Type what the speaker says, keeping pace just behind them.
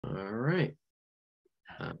All right.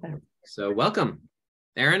 So welcome.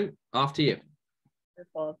 Erin, off to you.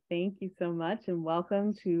 Wonderful. Thank you so much, and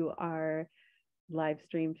welcome to our live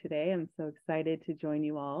stream today. I'm so excited to join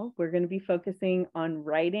you all. We're going to be focusing on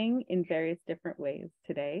writing in various different ways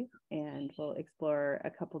today, and we'll explore a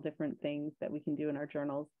couple different things that we can do in our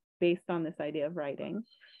journals based on this idea of writing.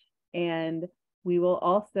 And we will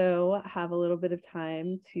also have a little bit of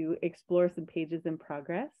time to explore some pages in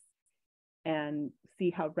progress and see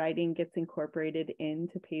how writing gets incorporated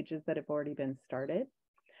into pages that have already been started.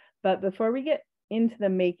 But before we get into the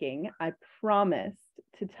making, I promised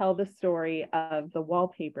to tell the story of the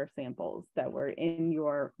wallpaper samples that were in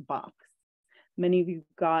your box. Many of you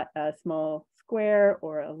got a small square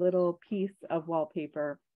or a little piece of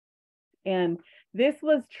wallpaper. And this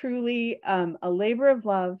was truly a labor of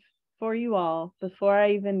love for you all before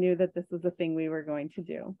I even knew that this was a thing we were going to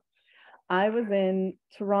do. I was in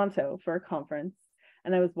Toronto for a conference,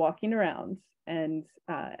 and I was walking around, and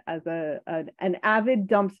as an avid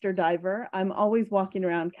dumpster diver, I'm always walking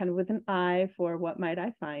around kind of with an eye for what might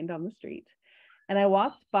I find on the street. And I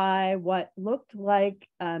walked by what looked like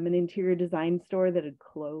an interior design store that had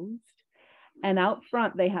closed. And out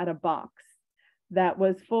front, they had a box that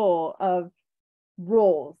was full of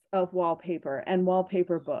rolls of wallpaper and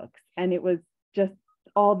wallpaper books. And it was just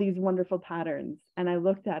all these wonderful patterns. And I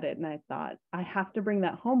looked at it and I thought, I have to bring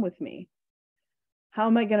that home with me. How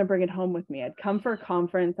am I going to bring it home with me? I'd come for a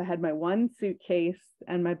conference. I had my one suitcase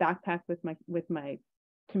and my backpack with my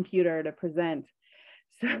computer to present.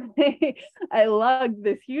 So I lugged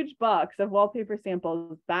this huge box of wallpaper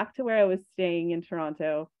samples back to where I was staying in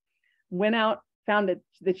Toronto, went out, found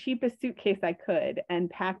the cheapest suitcase I could, and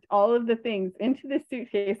packed all of the things into the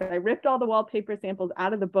suitcase. I ripped all the wallpaper samples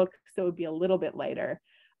out of the book so it would be a little bit lighter.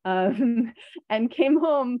 And came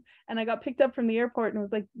home, and I got picked up from the airport and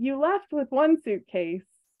was like, you left with one suitcase.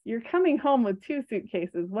 You're coming home with two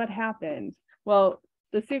suitcases. What happened? Well,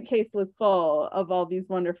 the suitcase was full of all these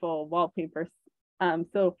wonderful wallpapers.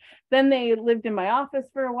 So then they lived in my office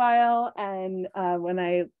for a while. And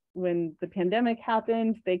when the pandemic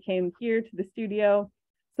happened, they came here to the studio.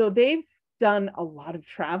 So they've done a lot of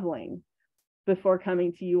traveling before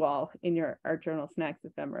coming to you all in your ArtJournalSnacks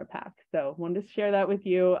ephemera pack. So wanted to share that with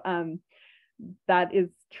you. That is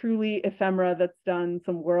truly ephemera that's done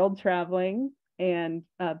some world traveling and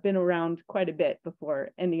been around quite a bit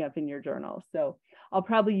before ending up in your journal. So I'll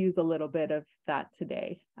probably use a little bit of that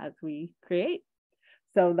today as we create.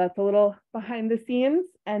 So that's a little behind the scenes,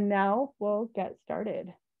 and now we'll get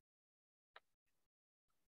started.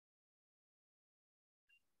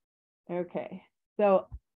 Okay, so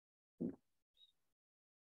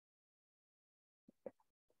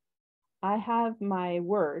I have my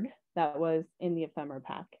word that was in the ephemera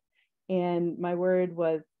pack, and my word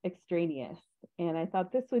was extraneous. And I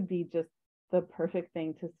thought this would be just the perfect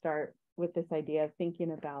thing to start with, this idea of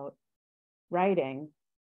thinking about writing.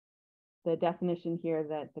 The definition here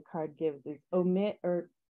that the card gives is omit,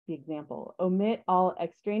 or the example, omit all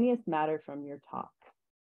extraneous matter from your talk.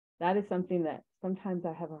 That is something that sometimes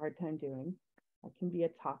I have a hard time doing. I can be a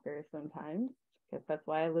talker sometimes, because that's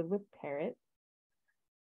why I live with parrots.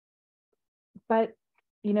 But,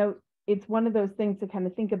 you know, it's one of those things to kind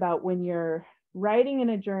of think about when you're writing in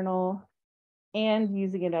a journal and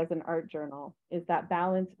using it as an art journal, is that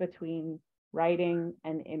balance between writing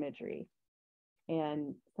and imagery.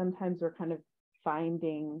 And sometimes we're kind of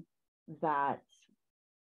finding that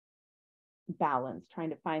balance,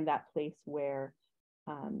 trying to find that place where,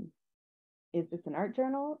 is this an art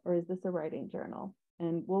journal or is this a writing journal?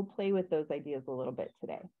 And we'll play with those ideas a little bit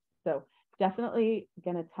today. So definitely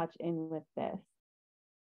going to touch in with this.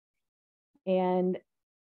 And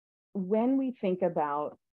when we think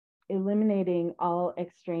about eliminating all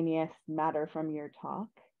extraneous matter from your talk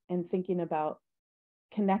and thinking about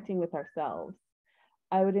connecting with ourselves,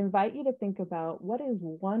 I would invite you to think about, what is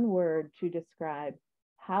one word to describe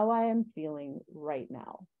how I am feeling right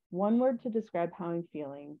now? One word to describe how I'm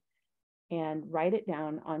feeling, and write it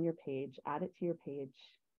down on your page, add it to your page.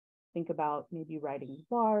 Think about maybe writing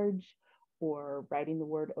large or writing the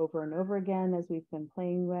word over and over again as we've been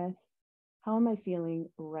playing with. How am I feeling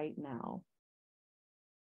right now?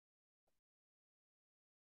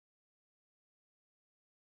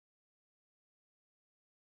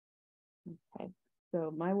 Okay,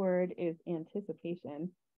 so my word is anticipation.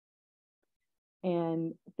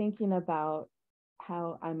 And thinking about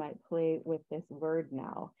how I might play with this word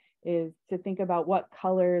now is to think about what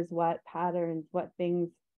colors, what patterns, what things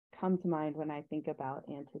come to mind when I think about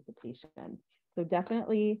anticipation. So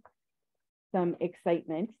definitely some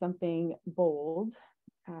excitement, something bold.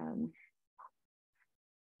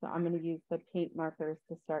 So I'm going to use the paint markers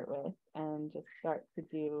to start with and just start to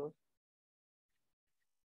do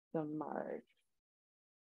some marks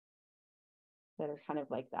that are kind of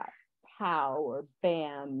like that pow or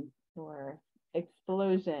bam or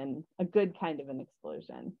explosion, a good kind of an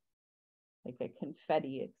explosion, like a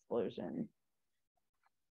confetti explosion.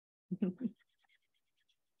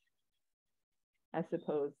 I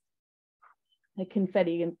suppose a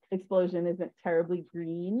confetti explosion isn't terribly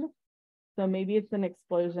green, so maybe it's an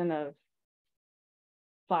explosion of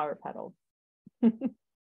flower petals.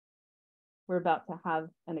 We're about to have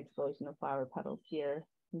an explosion of flower petals here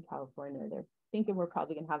in California. They're thinking we're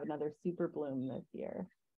probably going to have another super bloom this year.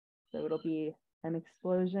 So it'll be an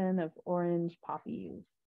explosion of orange poppies.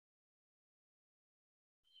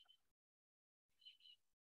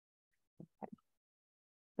 Okay.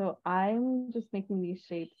 So I'm just making these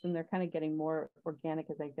shapes and they're kind of getting more organic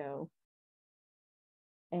as I go.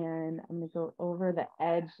 And I'm going to go over the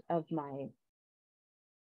edge of my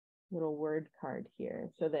little word card here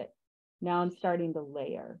so that now I'm starting to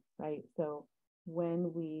layer, right? So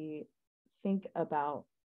when we think about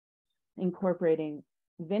incorporating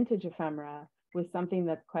vintage ephemera with something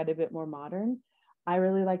that's quite a bit more modern, I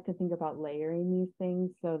really like to think about layering these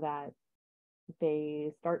things so that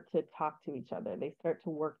they start to talk to each other. They start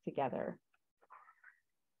to work together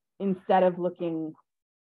instead of looking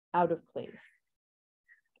out of place,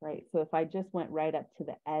 right? So if I just went right up to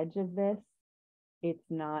the edge of this, it's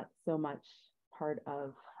not so much part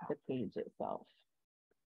of the page itself.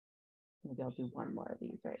 Maybe I'll do one more of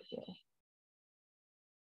these right here.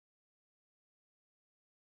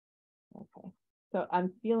 Okay, so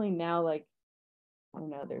I'm feeling now like, I don't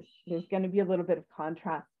know, there's going to be a little bit of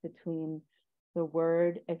contrast between the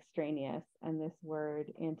word extraneous and this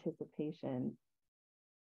word anticipation,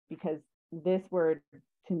 because this word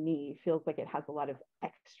to me feels like it has a lot of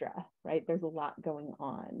extra, right? There's a lot going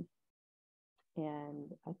on.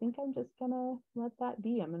 And I think I'm just gonna let that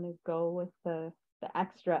be. I'm gonna go with the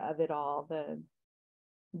extra of it all, the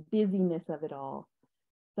busyness of it all.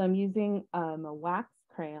 So I'm using a wax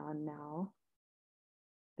crayon now.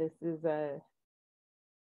 This is like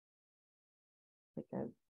a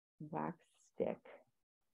wax stick.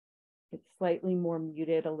 It's slightly more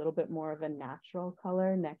muted, a little bit more of a natural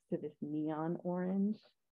color next to this neon orange.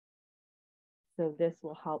 So this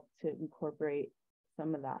will help to incorporate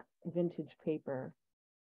some of that vintage paper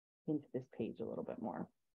into this page a little bit more.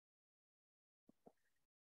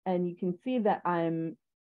 And you can see that I'm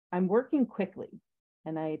working quickly.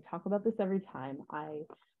 And I talk about this every time. I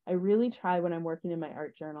really try when I'm working in my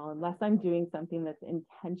art journal, unless I'm doing something that's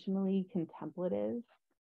intentionally contemplative,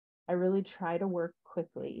 I really try to work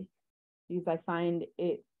quickly because I find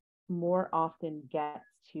it more often gets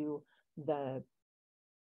to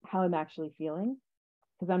how I'm actually feeling,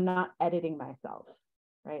 because I'm not editing myself,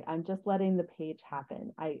 right? I'm just letting the page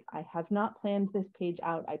happen. I have not planned this page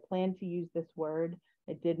out. I plan to use this word.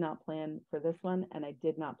 I did not plan for this one, and I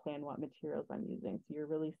did not plan what materials I'm using. So you're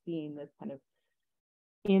really seeing this kind of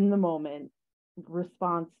in the moment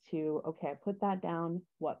response to, okay, I put that down,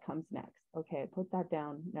 what comes next? Okay, I put that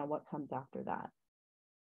down, now what comes after that?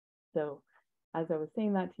 So as I was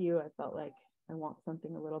saying that to you, I felt like I want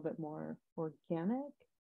something a little bit more organic.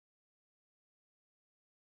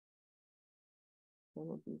 So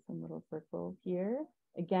we'll do some little circles here.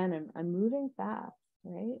 Again, I'm moving fast,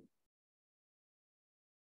 right?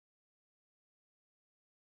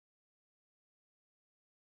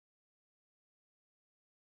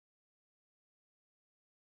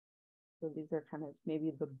 So these are kind of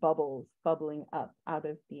maybe the bubbles bubbling up out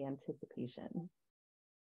of the anticipation.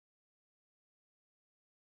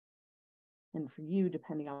 And for you,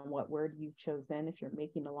 depending on what word you've chosen, if you're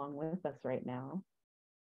making along with us right now,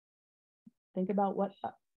 think about what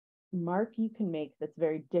mark you can make that's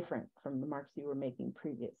very different from the marks you were making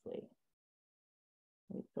previously.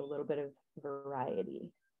 Right? So a little bit of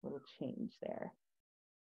variety, a little change there.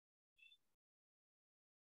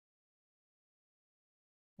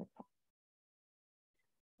 Okay.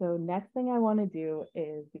 So next thing I want to do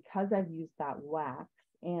is, because I've used that wax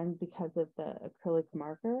and because of the acrylic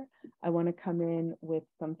marker, I want to come in with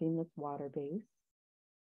something that's water-based.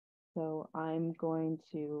 So I'm going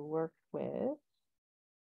to work with,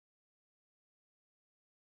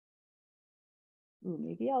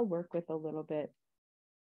 maybe I'll work with a little bit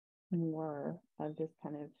more of this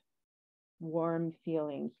kind of warm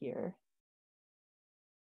feeling here,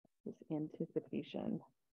 this anticipation.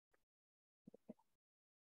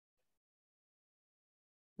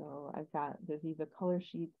 So I've got the Viva color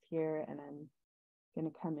sheets here, and I'm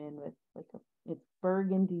going to come in with like it's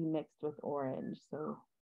burgundy mixed with orange, so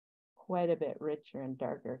quite a bit richer and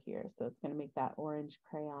darker here. So it's going to make that orange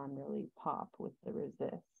crayon really pop with the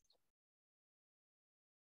resist.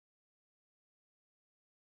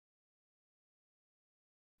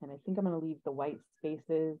 And I think I'm going to leave the white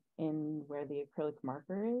spaces in where the acrylic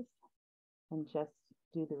marker is and just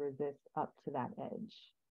do the resist up to that edge.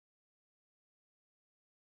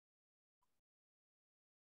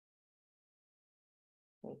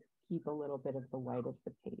 So keep a little bit of the white of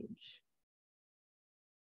the page.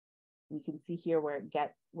 You can see here where it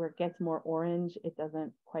gets more orange, it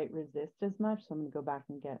doesn't quite resist as much. So I'm going to go back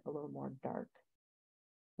and get a little more dark.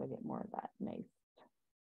 So I get more of that nice,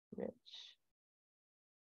 rich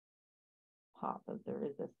pop of the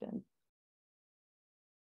resistance.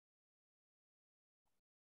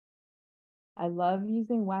 I love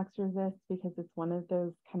using wax resist because it's one of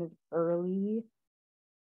those kind of early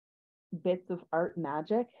bits of art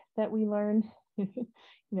magic that we learn.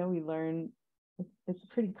 We learn it's a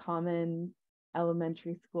pretty common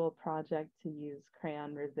elementary school project to use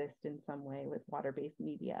crayon resist in some way with water-based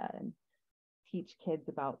media and teach kids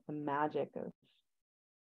about the magic of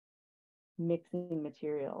mixing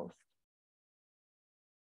materials.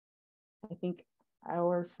 I think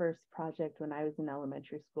our first project when I was in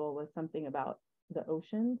elementary school was something about the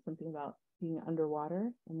ocean, something about being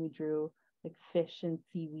underwater, and we drew like fish and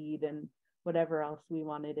seaweed and whatever else we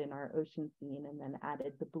wanted in our ocean scene, and then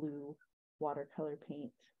added the blue watercolor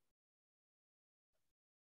paint.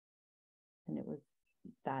 And it was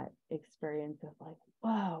that experience of like,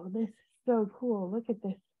 wow, this is so cool. Look at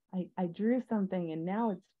this. I drew something and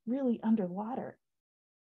now it's really underwater.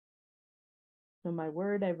 So my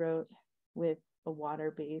word I wrote with a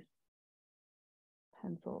water-based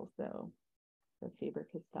pencil, so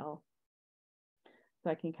Faber-Castell. So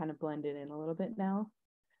I can kind of blend it in a little bit now.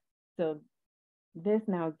 So this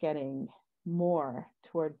now is getting more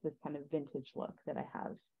towards this kind of vintage look that I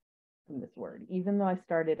have from this word. Even though I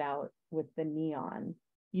started out with the neon,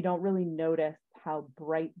 you don't really notice how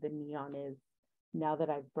bright the neon is now that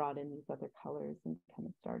I've brought in these other colors and kind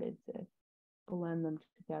of started to blend them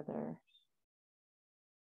together.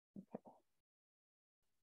 Okay.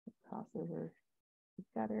 Crossover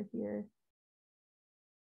scatter here.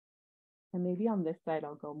 And maybe on this side,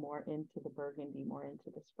 I'll go more into the burgundy, more into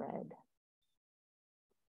this red.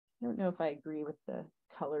 I don't know if I agree with the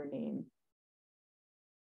color name.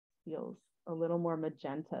 Feels a little more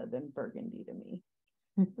magenta than burgundy to me.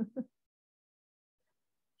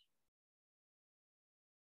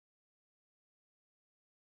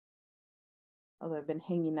 Although I've been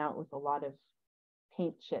hanging out with a lot of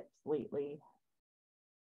paint chips lately,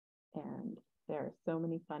 and there are so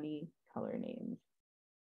many funny color names.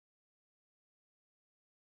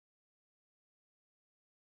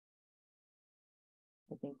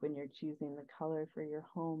 I think when you're choosing the color for your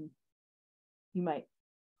home, you might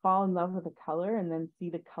fall in love with a color and then see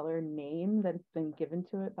the color name that's been given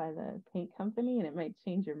to it by the paint company, and it might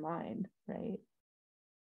change your mind, right?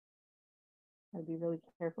 I'd be really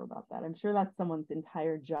careful about that. I'm sure that's someone's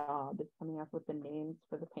entire job, is coming up with the names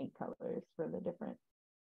for the paint colors for the different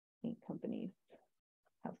paint companies,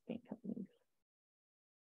 house paint companies.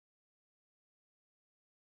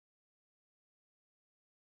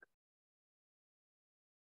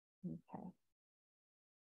 Okay.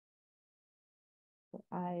 So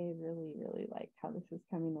I really, really like how this is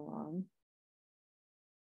coming along.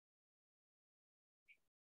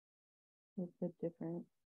 With the different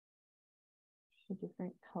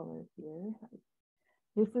colors here.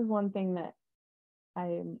 This is one thing that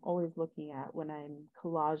I'm always looking at when I'm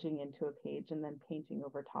collaging into a page and then painting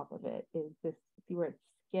over top of it, is this, see where it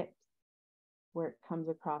skips, where it comes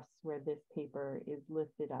across where this paper is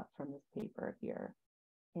lifted up from this paper here.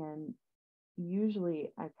 And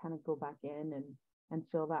usually I kind of go back in and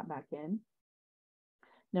fill that back in.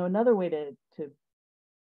 Now, another way to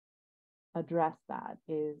address that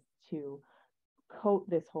is to coat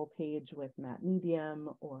this whole page with matte medium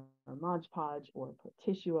or Mod Podge, or put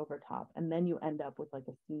tissue over top, and then you end up with like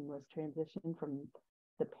a seamless transition from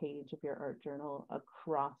the page of your art journal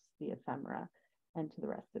across the ephemera and to the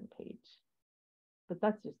rest of the page. But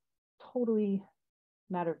that's just totally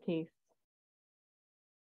matter of taste,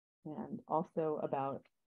 and also about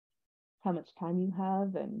how much time you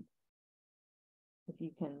have and if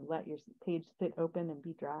you can let your page sit open and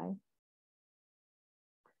be dry.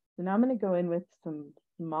 So now I'm going to go in with some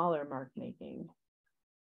smaller mark making,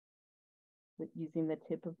 with using the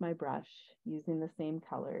tip of my brush, using the same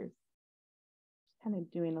colors, just kind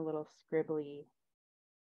of doing a little scribbly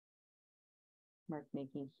mark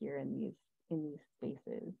making here in these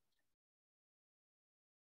spaces.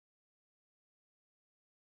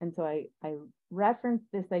 And so I referenced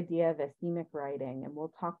this idea of ethemic writing, and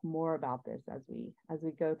we'll talk more about this as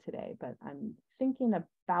we go today, but I'm thinking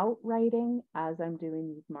about writing as I'm doing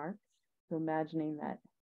these marks. So imagining that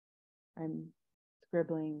I'm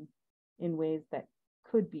scribbling in ways that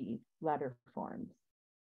could be letter forms.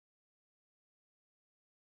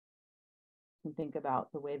 And think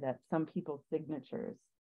about the way that some people's signatures,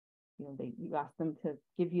 you know, you ask them to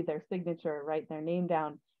give you their signature, write their name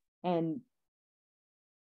down, and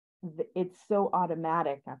it's so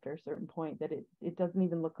automatic after a certain point that it doesn't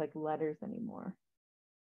even look like letters anymore,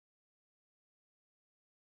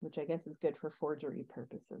 which I guess is good for forgery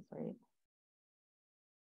purposes, right?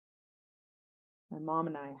 My mom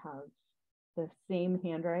and I have the same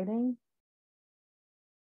handwriting,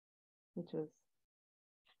 which was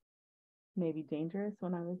maybe dangerous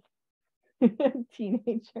when I was a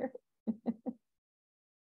teenager.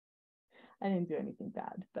 I didn't do anything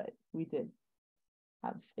bad, but we did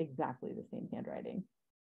have exactly the same handwriting.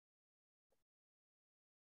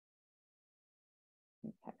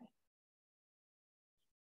 Okay.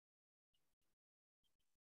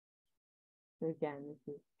 So again,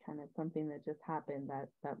 this is kind of something that just happened,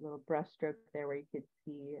 that little brush stroke there where you could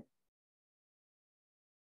see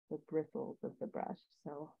the bristles of the brush.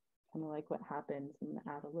 So kind of like what happens, I'm going to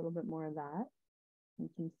add a little bit more of that and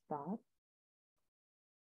some spots.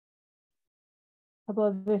 A couple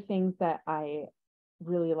of other things that I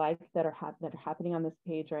really like that are happening on this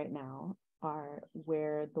page right now are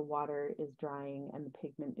where the water is drying and the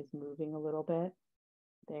pigment is moving a little bit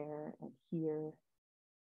there and here.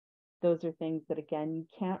 Those are things that, again, you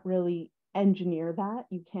can't really engineer that.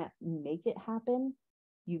 You can't make it happen.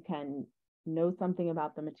 You can know something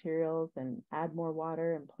about the materials and add more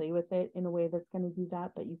water and play with it in a way that's going to do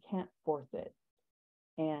that, but you can't force it.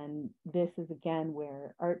 And this is, again,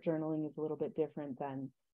 where art journaling is a little bit different than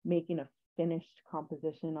making a finished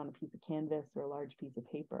composition on a piece of canvas or a large piece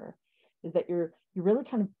of paper, is that you're really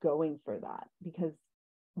kind of going for that, because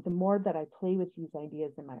the more that I play with these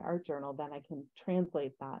ideas in my art journal, then I can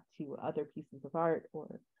translate that to other pieces of art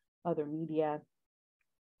or other media,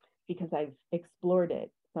 because I've explored it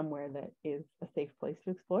somewhere that is a safe place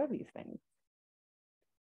to explore these things.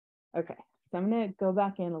 Okay, so I'm going to go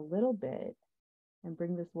back in a little bit and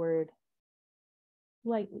bring this word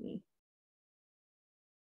slightly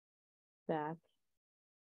back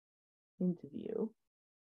into view.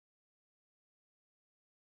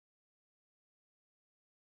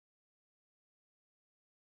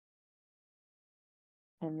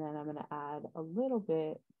 And then I'm going to add a little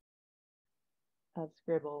bit of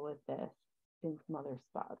scribble with this in some other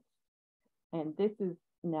spots. And this is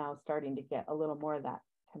now starting to get a little more of that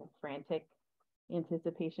kind of frantic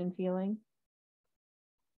anticipation feeling.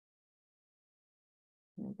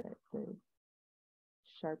 And the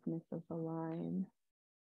sharpness of the line.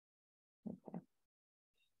 Okay.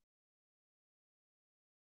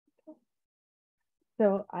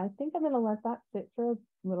 So I think I'm going to let that sit for a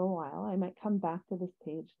little while. I might come back to this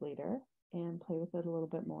page later and play with it a little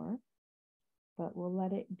bit more, but we'll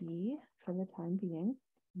let it be for the time being.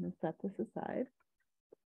 I'm going to set this aside.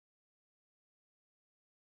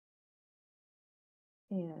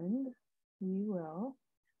 And we will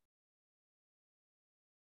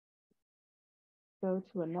go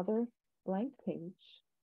to another blank page.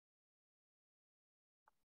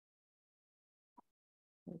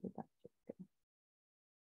 Where did that go?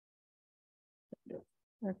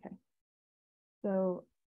 Okay. So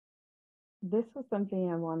this was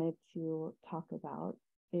something I wanted to talk about,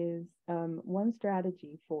 is one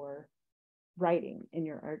strategy for writing in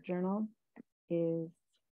your art journal is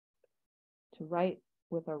to write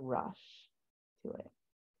with a rush to it.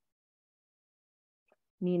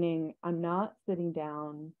 Meaning I'm not sitting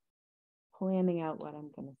down planning out what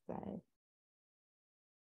I'm going to say.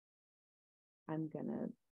 I'm going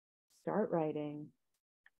to start writing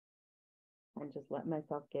and just let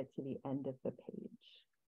myself get to the end of the page.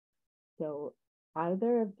 So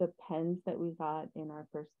either of the pens that we got in our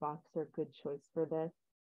first box are a good choice for this,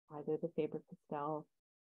 either the Faber-Castell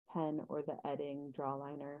pen or the Edding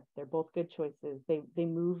Drawliner. They're both good choices. They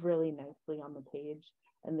move really nicely on the page,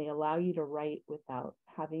 and they allow you to write without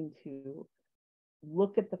having to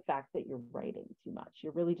look at the fact that you're writing too much.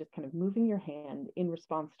 You're really just kind of moving your hand in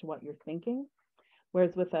response to what you're thinking.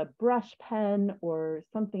 Whereas with a brush pen or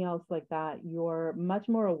something else like that, you're much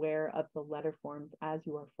more aware of the letter forms as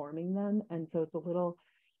you are forming them. And so it's a little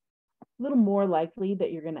more likely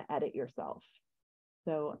that you're going to edit yourself.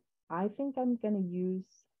 So I think I'm going to use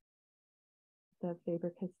the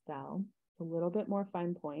Faber-Castell, a little bit more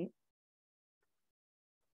fine point.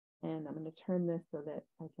 And I'm going to turn this so that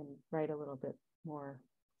I can write a little bit more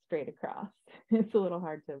straight across. It's a little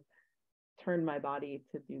hard to turn my body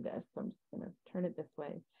to do this. So I'm just going to turn it this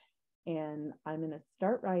way. And I'm going to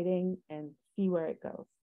start writing and see where it goes.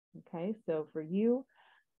 Okay, so for you,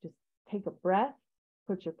 just take a breath,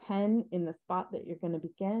 put your pen in the spot that you're going to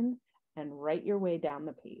begin, and write your way down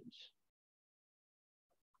the page.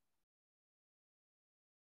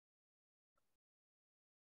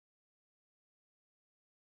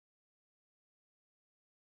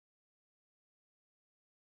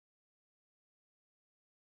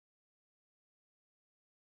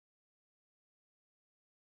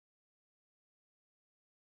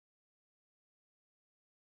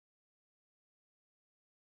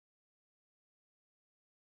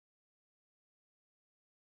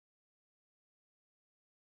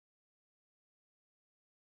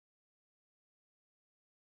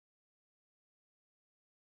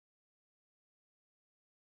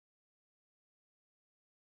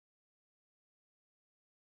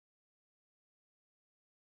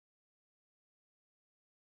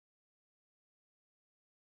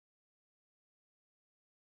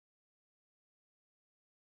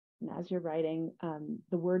 And as you're writing,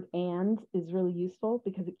 the word "and" is really useful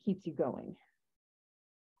because it keeps you going.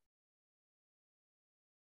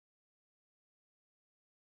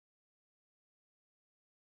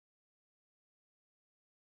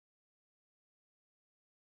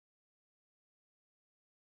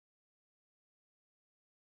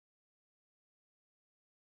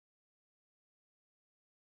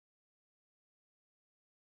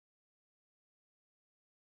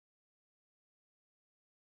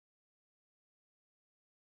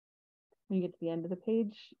 When you get to the end of the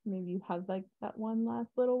page, maybe you have like that one last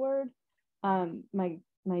little word. My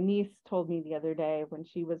niece told me the other day when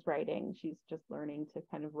she was writing, she's just learning to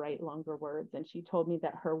kind of write longer words, and she told me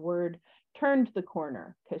that her word turned the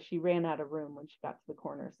corner because she ran out of room when she got to the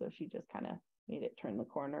corner, so she just kind of made it turn the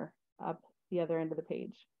corner up the other end of the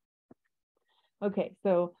page. Okay,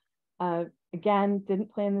 so again,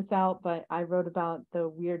 didn't plan this out, but I wrote about the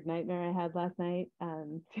weird nightmare I had last night,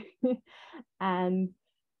 and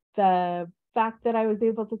the fact that I was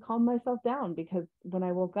able to calm myself down, because when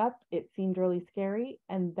I woke up, it seemed really scary.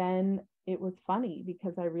 And then it was funny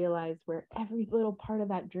because I realized where every little part of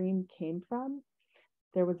that dream came from.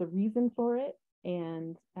 There was a reason for it,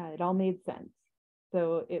 and it all made sense.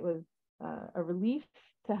 So it was a relief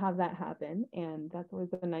to have that happen. And that's always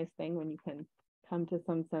a nice thing when you can come to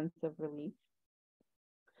some sense of relief.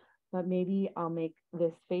 But maybe I'll make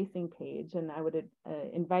this facing page, and I would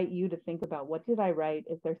invite you to think about, what did I write?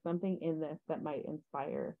 Is there something in this that might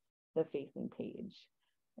inspire the facing page?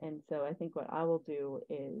 And so I think what I will do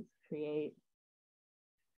is create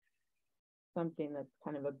something that's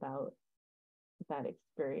kind of about that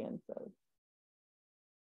experience of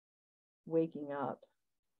waking up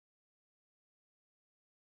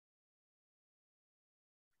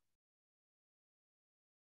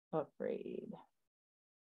afraid.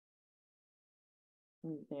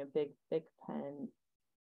 I'm using a big, thick pen.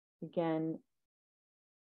 Again,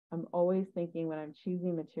 I'm always thinking when I'm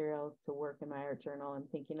choosing materials to work in my art journal, I'm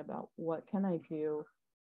thinking about what can I do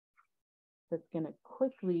that's going to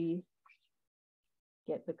quickly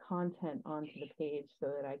get the content onto the page so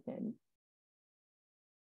that I can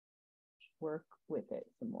work with it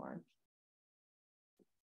some more.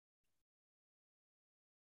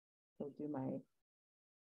 So do my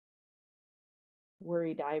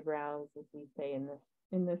worried eyebrows, as we say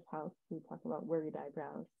in this house. We talk about worried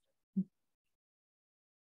eyebrows,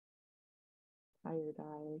 tired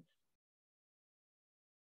eyes.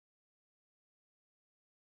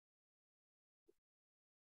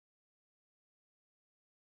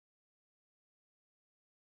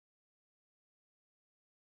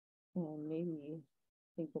 And maybe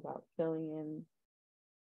think about filling in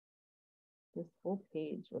this whole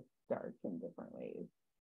page with dark in different ways.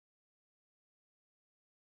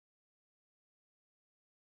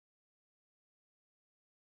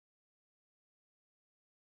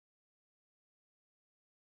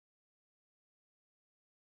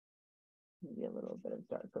 Maybe a little bit of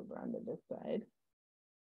dark over on this side.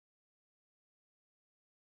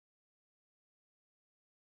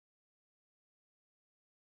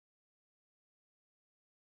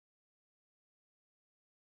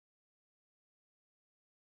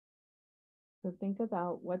 So think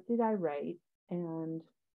about, what did I write and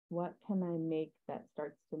what can I make that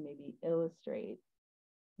starts to maybe illustrate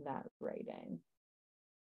that writing?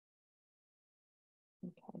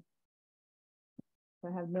 Okay. So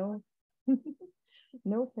I have no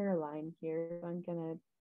no hairline here. I'm gonna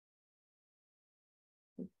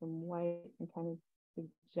take some white and kind of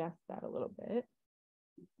suggest that a little bit.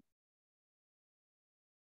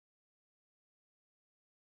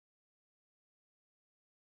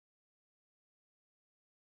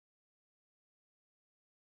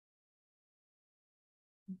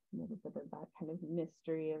 little bit of that kind of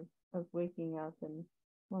mystery of waking up and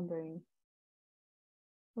wondering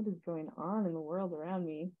what is going on in the world around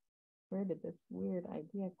me. Where did this weird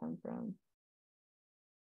idea come from?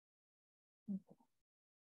 Okay.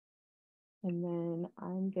 And then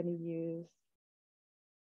I'm going to use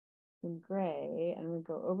some gray, and I'm going to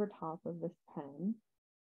go over top of this pen.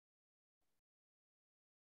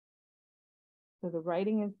 So the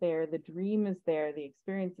writing is there, the dream is there, the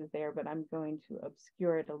experience is there, but I'm going to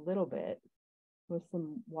obscure it a little bit with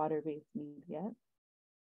some water-based media.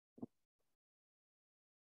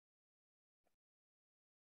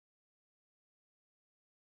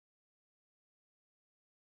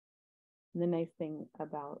 And the nice thing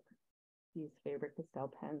about these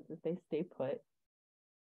Faber-Castell pens is they stay put.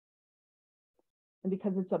 And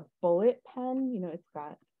because it's a bullet pen, you know, it's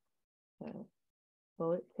got a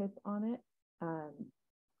bullet tip on it,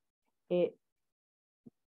 it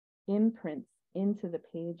imprints into the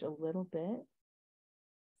page a little bit.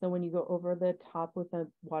 So when you go over the top with a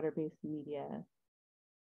water-based media,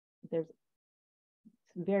 it's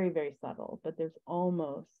very, very subtle, but there's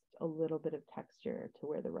almost a little bit of texture to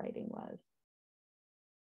where the writing was.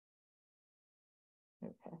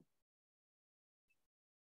 Okay.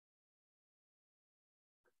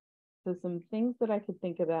 So some things that I could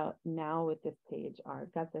think about now with this page are,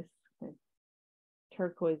 got this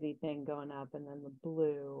turquoisey thing going up and then the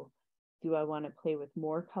blue. Do I want to play with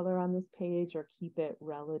more color on this page or keep it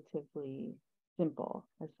relatively simple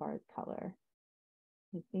as far as color?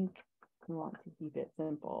 I think I want to keep it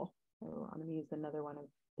simple. So I'm going to use another one of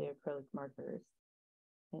the acrylic markers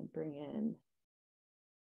and bring in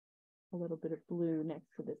a little bit of blue next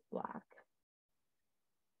to this black.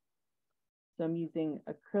 So I'm using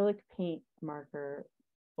acrylic paint marker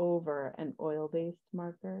over an oil-based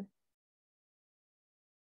marker.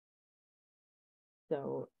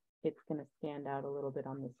 So it's going to stand out a little bit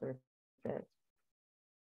on the surface.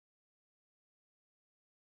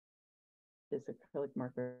 This acrylic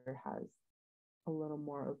marker has a little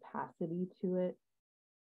more opacity to it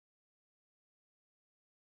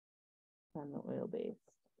than the oil-based.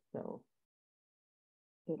 So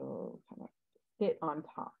it'll kind of sit on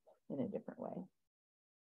top in a different way.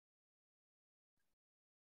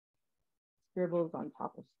 Scribbles on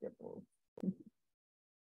top of scribbles.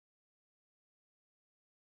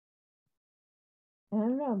 I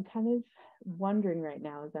don't know, I'm kind of wondering right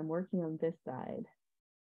now as I'm working on this side.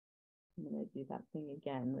 I'm going to do that thing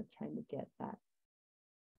again with trying to get that,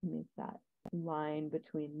 make that line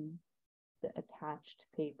between the attached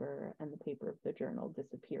paper and the paper of the journal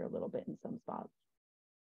disappear a little bit in some spots.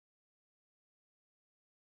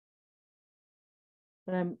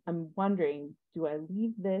 But I'm wondering, do I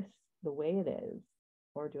leave this the way it is,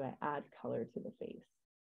 or do I add color to the face?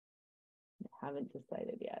 I haven't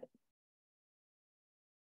decided yet.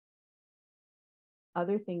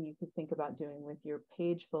 Other thing you could think about doing with your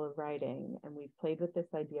page full of writing, and we've played with this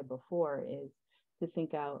idea before, is to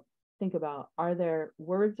think about, are there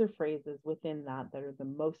words or phrases within that are the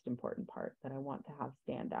most important part that I want to have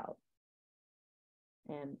stand out?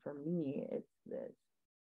 And for me, it's this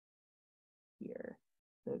here.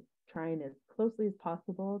 So trying as closely as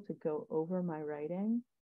possible to go over my writing,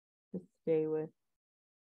 to stay with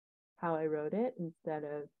how I wrote it instead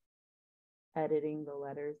of editing the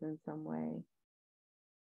letters in some way.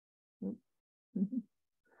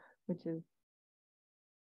 Which is,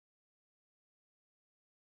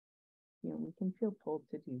 you know, we can feel pulled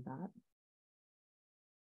to do that,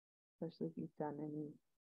 especially if you've done any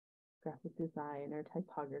graphic design or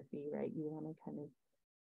typography, right? You want to kind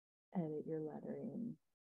of edit your lettering.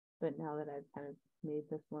 But now that I've kind of made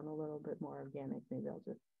this one a little bit more organic, maybe I'll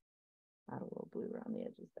just add a little blue around the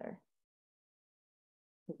edges there,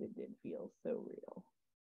 because it did feel so real.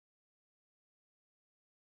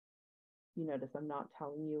 You notice I'm not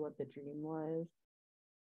telling you what the dream was.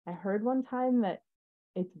 I heard one time that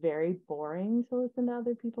it's very boring to listen to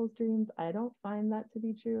other people's dreams. I don't find that to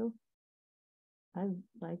be true. I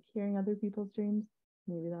like hearing other people's dreams.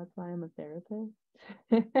 Maybe that's why I'm a therapist.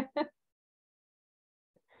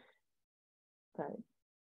 But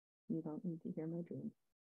you don't need to hear my dreams.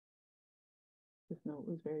 Just know it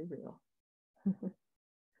was very real.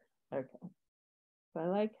 Okay. So I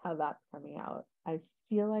like how that's coming out. I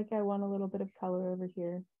feel like I want a little bit of color over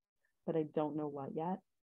here, but I don't know what yet.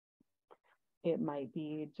 It might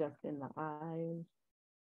be just in the eyes.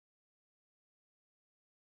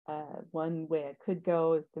 One way I could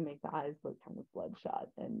go is to make the eyes look kind of bloodshot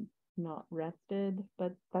and not rested,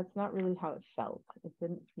 but that's not really how it felt. It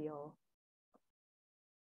didn't feel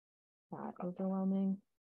that overwhelming.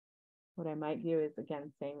 What I might do is,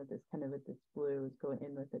 again, staying with this kind of with this blue, is go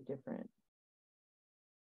in with a different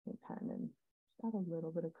pen and add a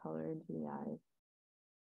little bit of color into the eyes.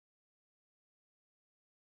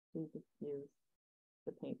 Please excuse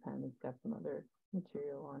the paint pen. It's got some other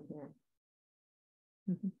material on here.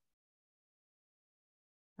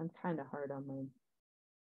 I'm kind of hard on my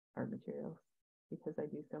art materials because I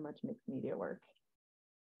do so much mixed media work.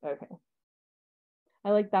 Okay. I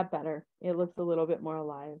like that better. It looks a little bit more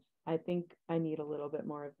alive. I think I need a little bit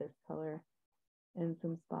more of this color and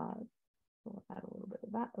some spots. So we'll add a little bit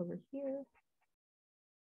of that over here.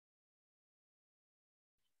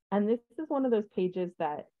 And this is one of those pages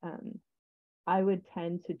that I would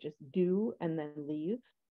tend to just do and then leave.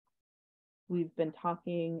 We've been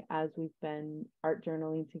talking as we've been art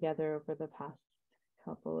journaling together over the past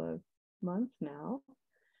couple of months now,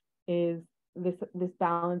 is this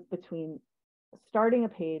balance between starting a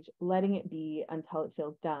page, letting it be until it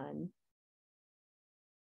feels done,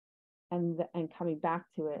 and coming back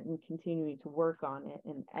to it and continuing to work on it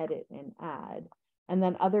and edit and add. And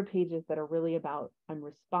then other pages that are really about, I'm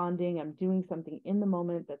responding, I'm doing something in the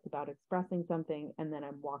moment that's about expressing something, and then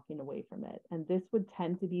I'm walking away from it. And this would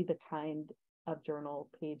tend to be the kind of journal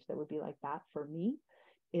page that would be like that for me,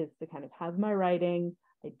 is to kind of have my writing,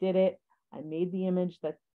 I did it, I made the image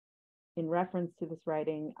that's in reference to this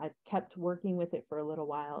writing, I've kept working with it for a little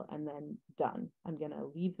while, and then done. I'm gonna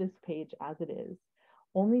leave this page as it is.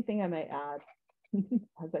 Only thing I might add,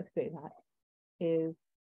 as I say that, is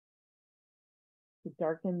to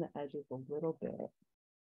darken the edges a little bit.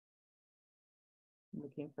 I'm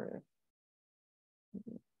looking for,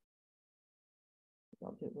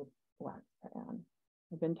 I'll do it with wax crayon.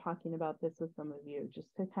 I've been talking about this with some of you, just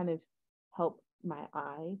to kind of help my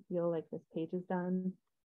eye feel like this page is done.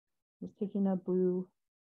 Just taking a blue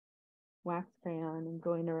wax crayon and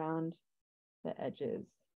going around the edges,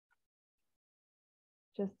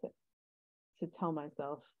 just to tell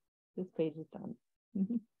myself this page is done.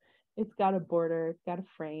 It's got a border, it's got a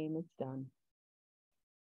frame, it's done.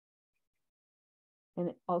 And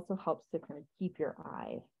it also helps to kind of keep your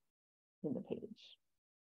eye in the page.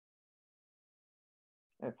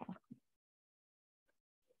 Okay.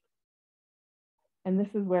 And this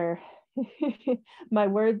is where my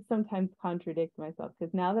words sometimes contradict myself,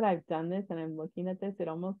 because now that I've done this and I'm looking at this, it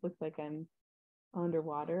almost looks like I'm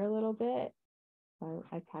underwater a little bit.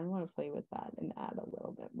 I kind of want to play with that and add a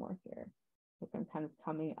little bit more here. Like I'm kind of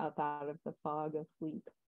coming up out of the fog of sleep.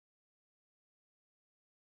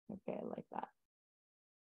 Okay, I like that.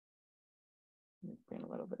 Let's bring a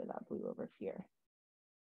little bit of that blue over here.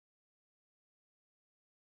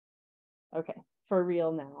 Okay, for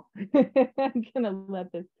real now. I'm gonna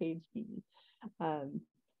let this page be.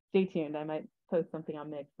 Stay tuned. I might post something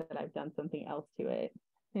on Mix that I've done something else to it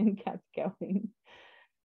and kept going.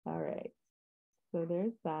 All right. So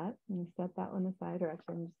there's that. I'm going to set that one aside, or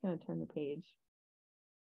actually I'm just going to turn the page.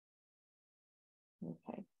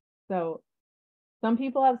 Okay. So some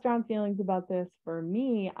people have strong feelings about this. For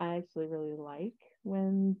me, I actually really like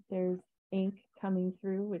when there's ink coming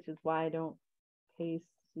through, which is why I don't pay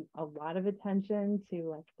a lot of attention to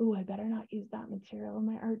like, oh, I better not use that material in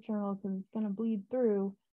my art journal because it's going to bleed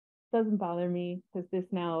through. Doesn't bother me because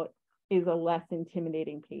this now is a less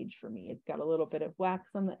intimidating page for me. It's got a little bit of wax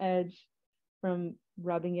on the edge from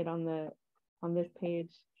rubbing it on this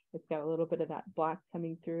page. It's got a little bit of that black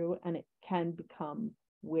coming through, and it can become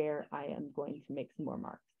where I am going to make some more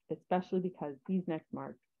marks, especially because these next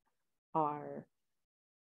marks are,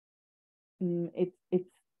 it's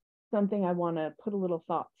something I want to put a little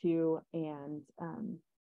thought to and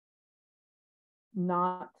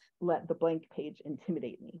not let the blank page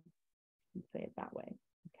intimidate me. Let's say it that way.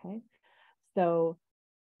 Okay. So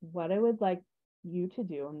what I would like you to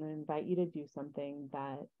do, I'm going to invite you to do something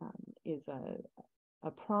that is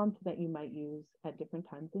a prompt that you might use at different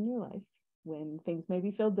times in your life when things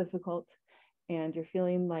maybe feel difficult and you're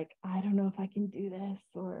feeling like, I don't know if I can do this,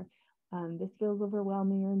 or this feels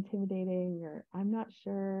overwhelming or intimidating, or I'm not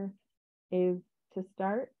sure, is to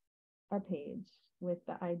start a page with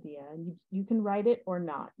the idea, and you can write it or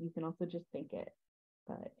not. You can also just think it,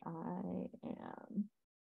 but I am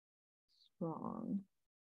strong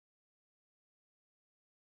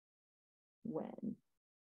when.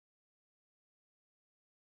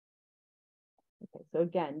 Okay, so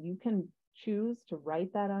again, you can choose to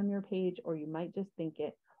write that on your page, or you might just think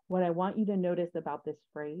it. What I want you to notice about this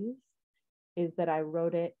phrase is that I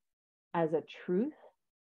wrote it as a truth,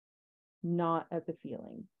 not as a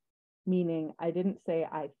feeling. Meaning I didn't say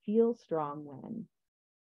I feel strong when.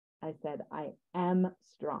 I said I am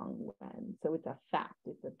strong when. So it's a fact,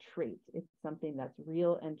 it's a trait, it's something that's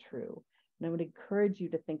real and true. And I would encourage you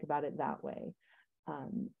to think about it that way,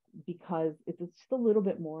 because it's just a little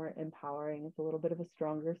bit more empowering. It's a little bit of a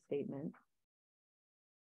stronger statement.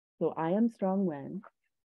 So I am strong when,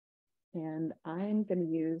 and I'm going to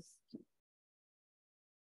use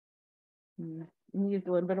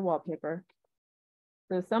a little bit of wallpaper.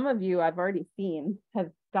 So some of you I've already seen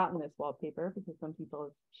have gotten this wallpaper because some people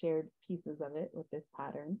have shared pieces of it with this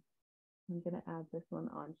pattern. I'm going to add this one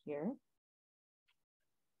on here.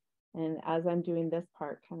 And as I'm doing this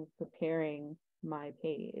part, kind of preparing my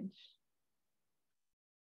page,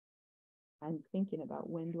 I'm thinking about,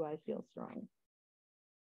 when do I feel strong?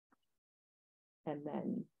 And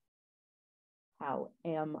then, how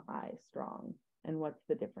am I strong? And what's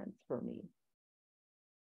the difference for me?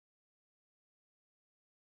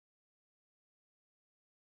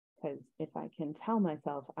 Because if I can tell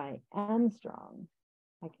myself I am strong,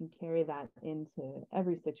 I can carry that into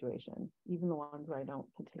every situation, even the ones where I don't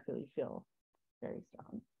particularly feel very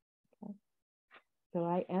strong. Okay. So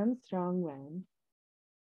I am strong when,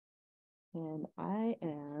 and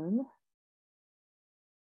I'm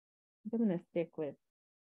going to stick with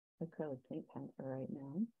acrylic paint pen for right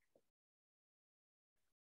now.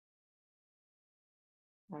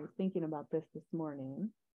 I was thinking about this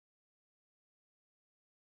morning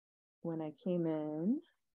when I came in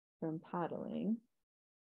from paddling,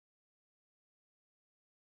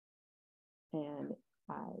 and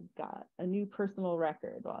I got a new personal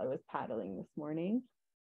record while I was paddling this morning.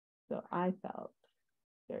 So I felt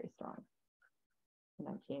very strong. And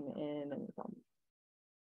I came in and was on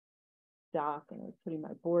dock, and I was putting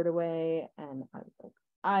my board away, and I was like,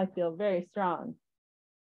 I feel very strong.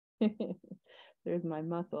 There's my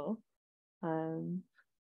muscle.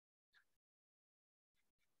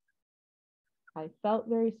 I felt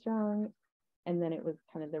very strong, and then it was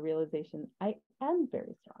kind of the realization, I am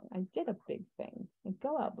very strong. I did a big thing. I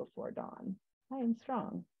go out before dawn. I am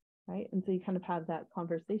strong, right? And so you kind of have that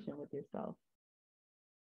conversation with yourself.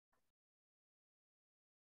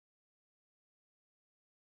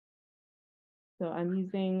 So I'm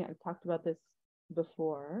using, I've talked about this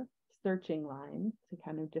before, searching lines to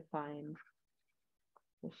kind of define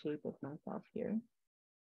the shape of myself here,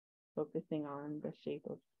 focusing on the shape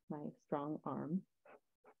of my strong arm.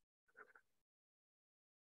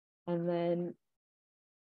 And then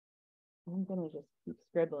I'm going to just keep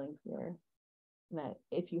scribbling here. That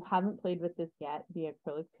if you haven't played with this yet, the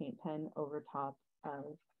acrylic paint pen over top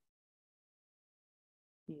of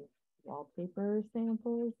these wallpaper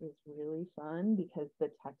samples is really fun because the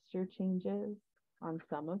texture changes on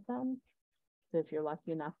some of them. So if you're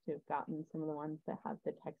lucky enough to have gotten some of the ones that have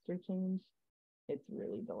the texture change, it's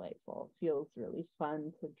really delightful. It feels really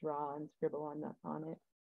fun to draw and scribble on it.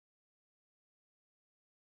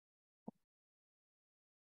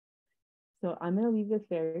 So I'm going to leave this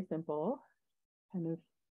very simple, kind of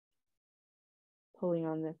pulling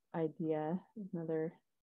on this idea, another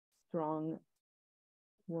strong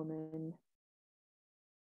woman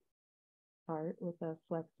art with a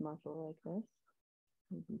flexed muscle like this.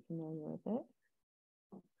 You'd be familiar with it.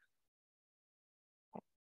 Okay.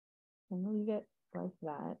 I'm going to leave it like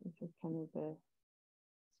that. It's just kind of the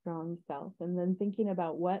strong self. And then thinking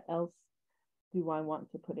about what else do I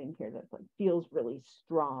want to put in here that like feels really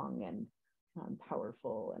strong and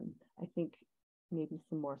powerful. And I think maybe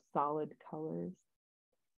some more solid colors,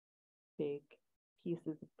 big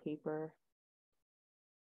pieces of paper,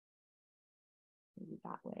 maybe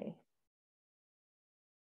that way.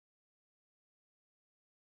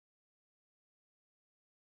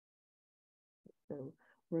 So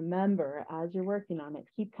remember, as you're working on it,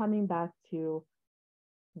 keep coming back to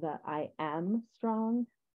the I am strong,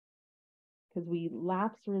 because we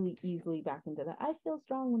lapse really easily back into that. I feel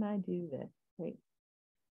strong when I do this, right?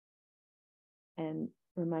 And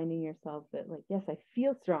reminding yourself that, like, yes, I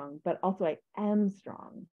feel strong, but also I am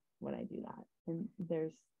strong when I do that. And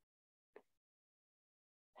there's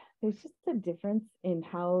just a difference in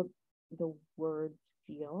how the words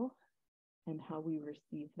feel and how we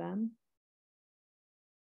receive them,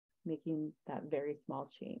 making that very small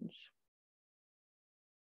change.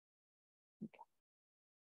 Okay.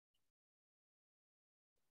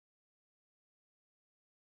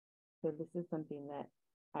 So this is something that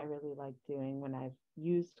I really like doing when I've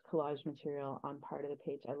used collage material on part of the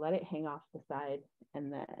page. I let it hang off the side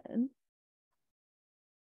and then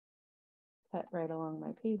cut right along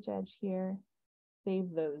my page edge here,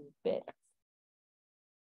 save those bits,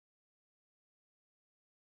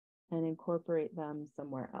 and incorporate them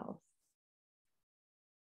somewhere else.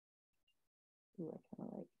 Ooh, I kind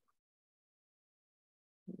of like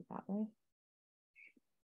maybe that way.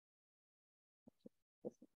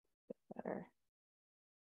 This is better.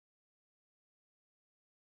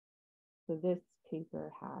 So this paper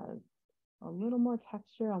has a little more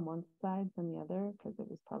texture on one side than the other because it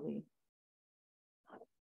was probably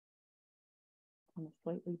on a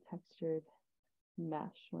slightly textured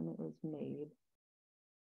mesh when it was made.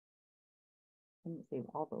 I'm going to save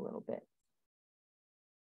all the little bits.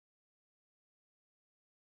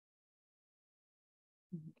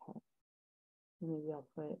 Okay, maybe I'll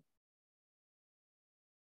put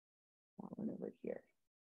that one over here.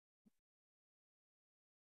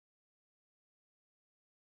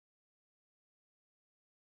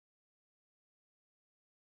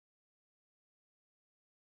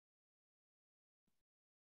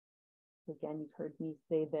 Again, you've heard me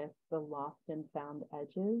say this, the lost and found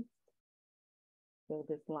edges. So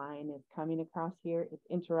this line is coming across here, it's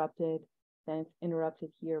interrupted, then it's interrupted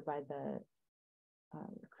here by the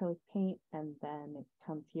acrylic paint, and then it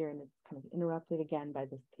comes here and it's kind of interrupted again by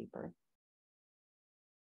this paper.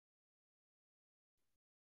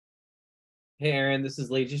 Hey, Erin, this is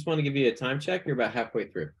Lee. Just want to give you a time check. You're about halfway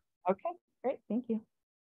through. Okay, great, thank you.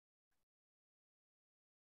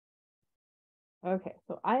 Okay,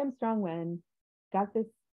 so I am Strong Wen, got this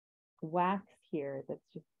wax here that's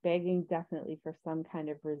just begging definitely for some kind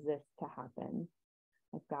of resist to happen.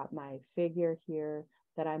 I've got my figure here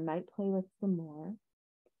that I might play with some more.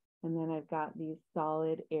 And then I've got these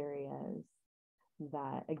solid areas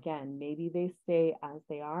that, again, maybe they stay as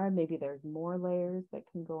they are. Maybe there's more layers that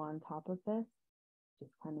can go on top of this.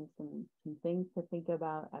 Just kind of some things to think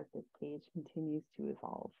about as this page continues to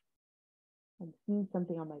evolve. I'm seeing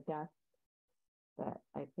something on my desk that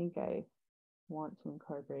I think I want to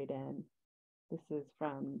incorporate in. This is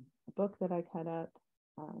from a book that I cut up.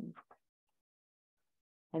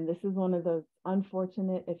 And this is one of those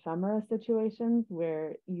unfortunate ephemera situations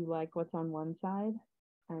where you like what's on one side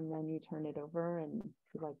and then you turn it over and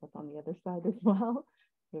you like what's on the other side as well.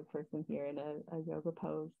 The person here in a yoga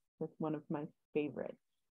pose. That's one of my favorites.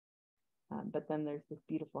 But then there's this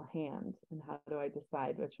beautiful hand, and how do I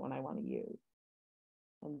decide which one I want to use?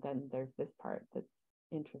 And then there's this part that's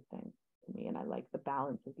interesting to me, and I like the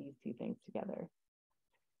balance of these two things together.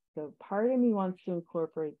 So part of me wants to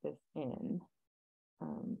incorporate this in.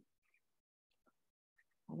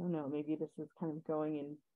 I don't know, maybe this is kind of going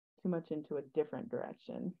in too much into a different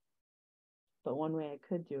direction. But one way I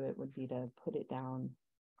could do it would be to put it down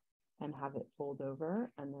and have it fold over,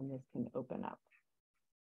 and then this can open up.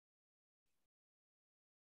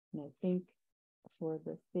 And I think for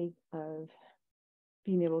the sake of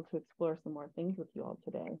being able to explore some more things with you all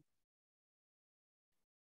today,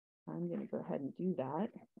 I'm going to go ahead and do that.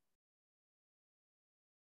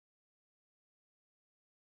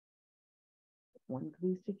 One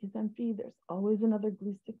glue stick is empty, there's always another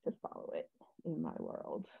glue stick to follow it in my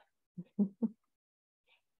world.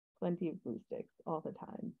 Plenty of glue sticks all the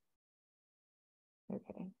time.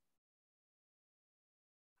 Okay.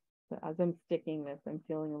 So as I'm sticking this, I'm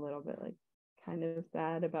feeling a little bit like kind of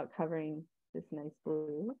sad about covering this nice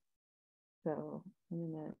blue. So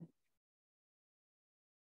I'm gonna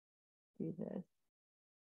do this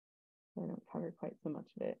so I don't cover quite so much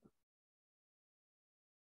of it.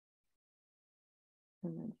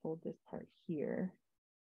 And then fold this part here.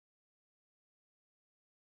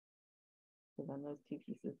 So then those two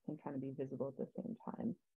pieces can kind of be visible at the same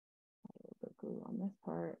time. I will go glue on this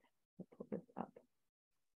part, I'll pull this up.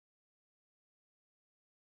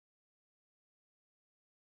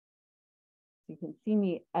 You can see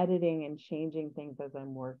me editing and changing things as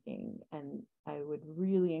I'm working. And I would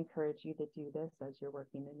really encourage you to do this as you're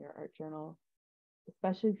working in your art journal,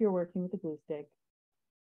 especially if you're working with a glue stick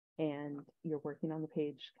and you're working on the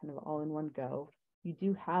page kind of all in one go. You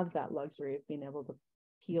do have that luxury of being able to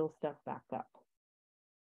peel stuff back up.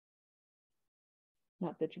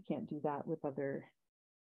 Not that you can't do that with other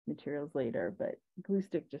materials later, but glue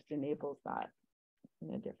stick just enables that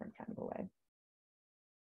in a different kind of a way.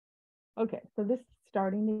 Okay, so this is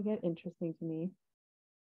starting to get interesting to me.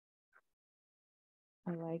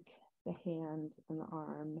 I like the hand and the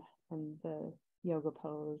arm and the yoga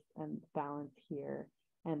pose and the balance here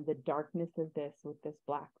and the darkness of this with this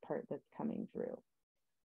black part that's coming through.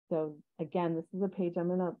 So again, this is a page I'm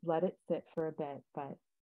gonna let it sit for a bit, but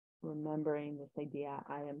remembering this idea,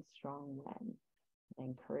 I am strong when. I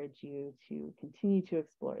encourage you to continue to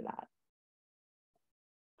explore that.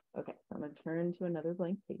 Okay, so I'm gonna turn to another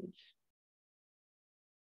blank page.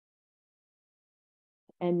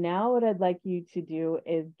 And now what I'd like you to do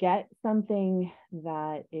is get something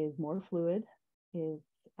that is more fluid, is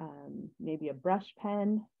maybe a brush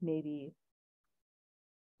pen, maybe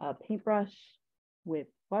a paintbrush with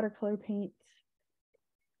watercolor paint,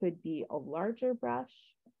 could be a larger brush,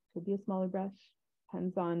 could be a smaller brush,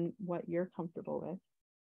 depends on what you're comfortable with.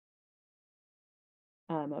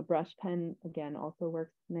 A brush pen, again, also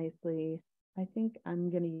works nicely. I think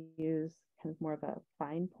I'm going to use kind of more of a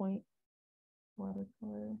fine point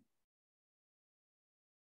watercolor.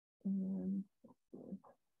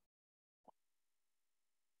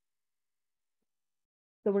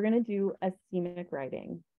 So we're going to do a scenic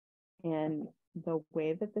writing. And the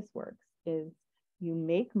way that this works is you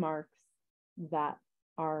make marks that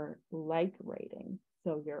are like writing.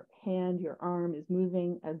 So your hand, your arm is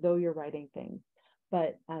moving as though you're writing things.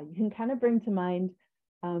 But you can kind of bring to mind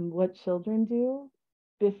what children do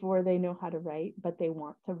before they know how to write, but they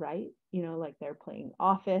want to write, you know, like they're playing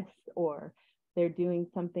Office or they're doing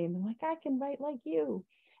something, they're like, I can write like you.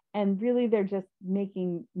 And really they're just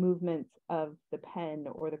making movements of the pen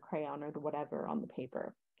or the crayon or the whatever on the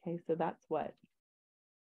paper. Okay, so that's what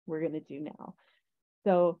we're going to do now.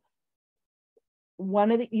 So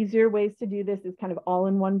one of the easier ways to do this is kind of all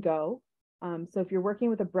in one go. So if you're working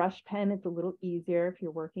with a brush pen, it's a little easier. If you're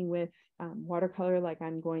working with watercolor like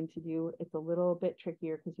I'm going to do, it's a little bit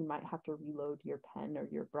trickier because you might have to reload your pen or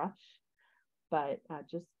your brush. But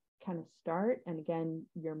just kind of start. And again,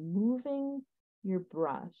 you're moving your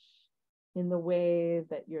brush in the way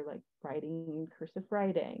that you're like writing cursive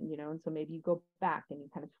writing, you know, and so maybe you go back and you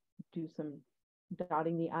kind of do some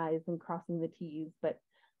dotting the I's and crossing the T's, but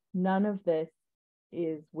none of this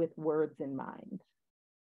is with words in mind.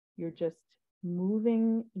 You're just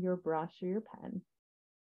moving your brush or your pen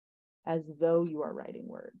as though you are writing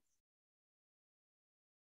words.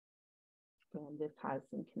 And this has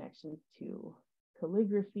some connections to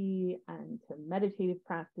calligraphy and to meditative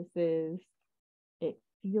practices. It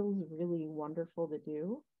feels really wonderful to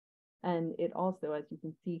do. And it also, as you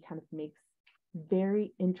can see, kind of makes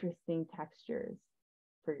very interesting textures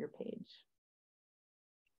for your page.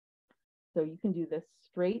 So you can do this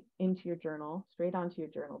straight into your journal, straight onto your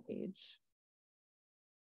journal page.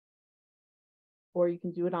 Or you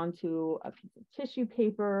can do it onto a piece of tissue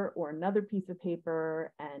paper or another piece of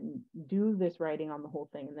paper and do this writing on the whole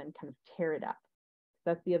thing and then kind of tear it up.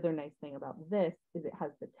 That's the other nice thing about this is it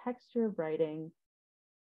has the texture of writing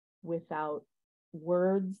without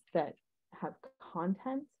words that have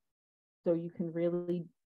content. So you can really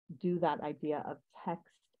do that idea of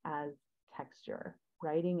text as texture,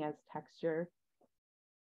 writing as texture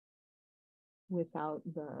without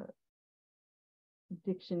the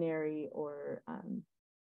dictionary or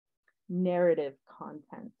narrative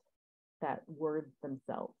content that words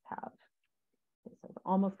themselves have. Okay, so I've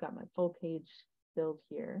almost got my full page filled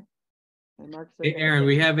here. My marks are Hey, Erin,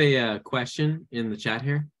 we have a question in the chat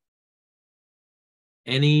here.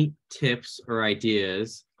 Any tips or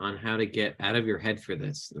ideas on how to get out of your head for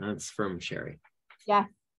this? And that's from Sherry. Yeah.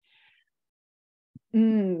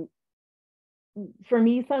 For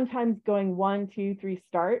me, sometimes going 1, 2, 3,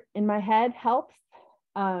 start in my head helps.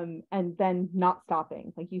 And then not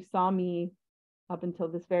stopping. Like you saw me up until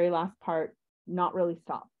this very last part, not really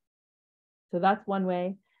stop. So that's one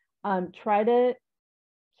way. Try to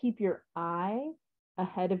keep your eye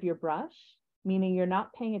ahead of your brush, meaning you're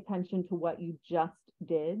not paying attention to what you just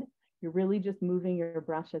did. You're really just moving your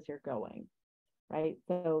brush as you're going, right?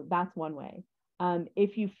 So that's one way.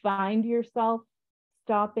 If you find yourself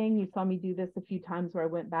stopping, you saw me do this a few times where I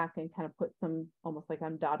went back and kind of put some, almost like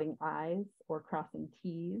I'm dotting I's or crossing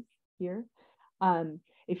T's here.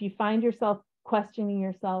 If you find yourself questioning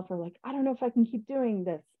yourself or like, I don't know if I can keep doing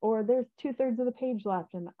this, or there's 2/3 of the page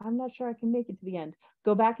left and I'm not sure I can make it to the end,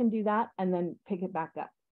 go back and do that and then pick it back up.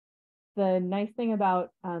 The nice thing about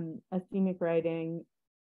a scenic writing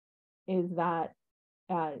is that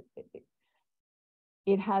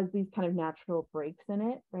it has these kind of natural breaks in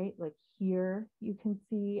it, right? Like here you can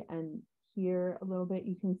see, and here a little bit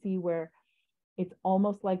you can see where it's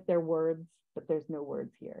almost like they're words, but there's no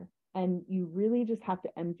words here. And you really just have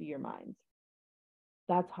to empty your mind.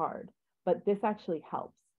 That's hard, but this actually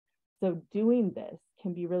helps. So doing this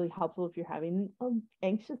can be really helpful if you're having an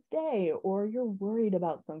anxious day or you're worried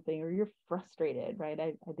about something or you're frustrated, right?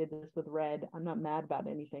 I did this with red. I'm not mad about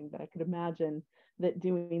anything, but I could imagine that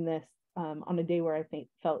doing this on a day where I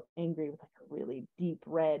felt angry with like a really deep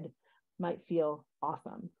red might feel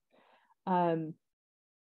awesome.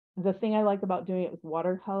 The thing I like about doing it with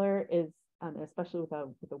watercolor is, especially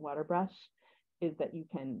with a water brush, is that you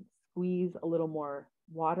can squeeze a little more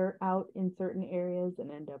water out in certain areas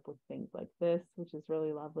and end up with things like this, which is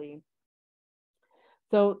really lovely.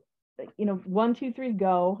 So, you know, 1, 2, 3,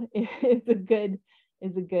 go is a good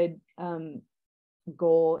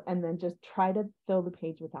goal, and then just try to fill the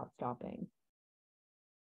page without stopping.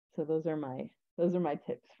 So those are my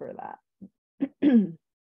tips for that.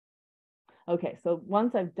 Okay, so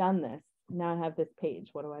once I've done this, now I have this page.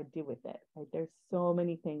 What do I do with it? Right? There's so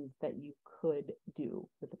many things that you could do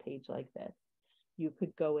with a page like this. You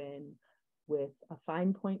could go in with a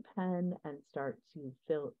fine point pen and start to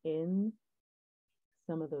fill in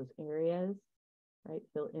some of those areas, right?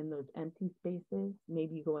 Fill in those empty spaces.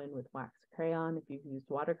 Maybe you go in with wax crayon. If you've used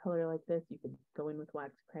watercolor like this, you could go in with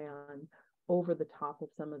wax crayon over the top of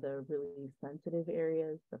some of the really sensitive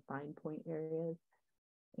areas, the fine point areas,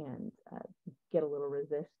 and get a little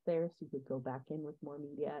resist there. So you could go back in with more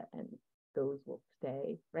media and those will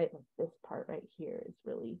stay, right? Like this part right here is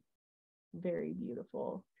really very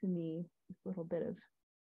beautiful to me. This little bit of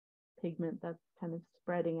pigment that's kind of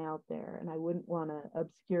spreading out there, and I wouldn't want to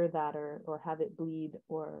obscure that or have it bleed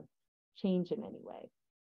or change in any way.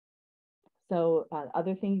 So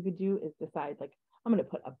other thing you could do is decide, like, I'm going to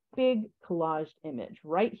put a big collaged image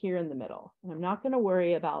right here in the middle, and I'm not going to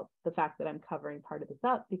worry about the fact that I'm covering part of this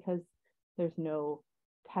up because there's no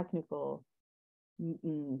technical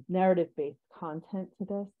narrative-based content to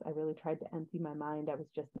this. I really tried to empty my mind. I was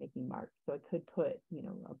just making marks, so I could put, you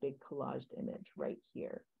know, a big collaged image right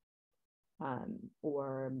here,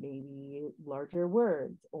 or maybe larger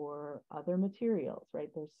words or other materials, right?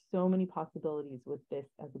 There's so many possibilities with this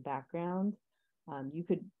as a background. You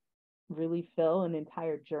could really fill an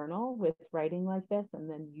entire journal with writing like this and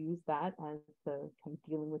then use that as the kind of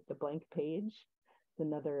dealing with the blank page. It's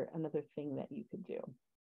another thing that you could do.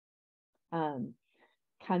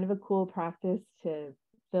 Kind of a cool practice to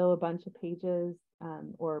fill a bunch of pages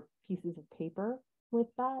or pieces of paper with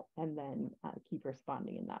that, and then keep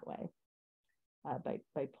responding in that way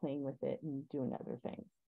by playing with it and doing other things.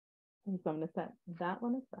 And so I'm going to set that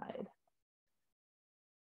one aside.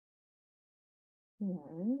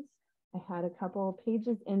 And I had a couple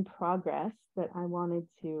pages in progress that I wanted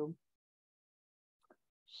to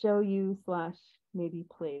show you / maybe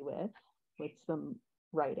play with some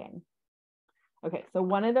writing. Okay, so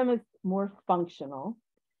one of them is more functional.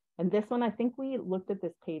 And this one, I think we looked at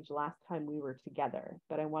this page last time we were together,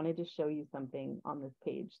 but I wanted to show you something on this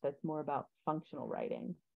page that's more about functional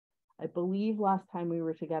writing. I believe last time we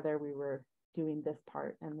were together, we were doing this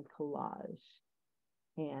part and the collage.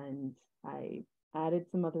 And I added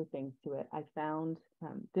some other things to it. I found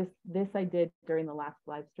this I did during the last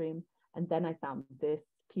live stream. And then I found this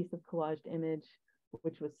piece of collaged image,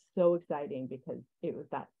 which was so exciting because it was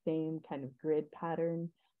that same kind of grid pattern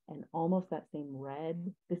and almost that same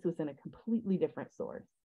red. This was in a completely different source.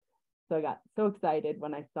 So I got so excited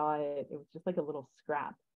when I saw it. It was just like a little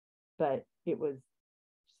scrap, but it was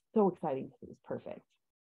so exciting because it was perfect.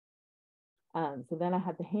 So then I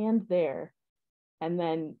had the hand there, and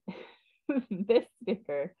then this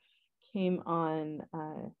sticker came on, I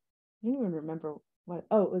don't even remember what,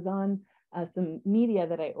 oh, it was on some media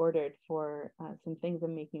that I ordered for some things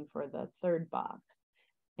I'm making for the third box.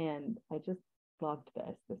 And I just loved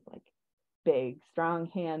this like big, strong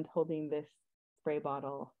hand holding this spray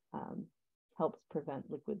bottle helps prevent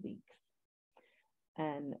liquid leaks.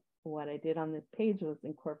 And what I did on this page was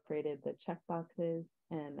incorporated the check boxes,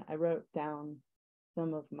 and I wrote down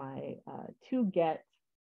some of my to get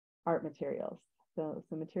art materials. So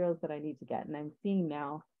some materials that I need to get. And I'm seeing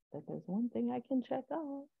now that there's one thing I can check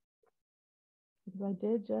off, because I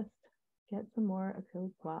did just get some more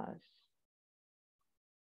acrylic gouache.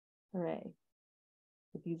 Hooray.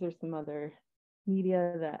 So these are some other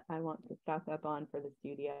media that I want to stock up on for the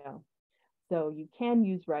studio. So you can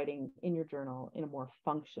use writing in your journal in a more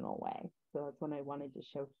functional way. So that's what I wanted to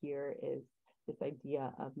show here, is this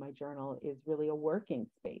idea of my journal is really a working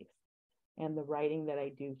space. And the writing that I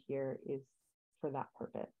do here is for that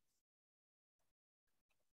purpose.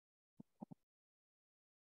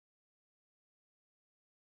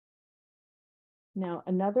 Now,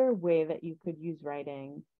 another way that you could use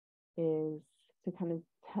writing is to kind of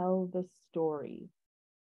tell the story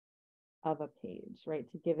of a page,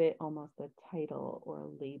 right? To give it almost a title or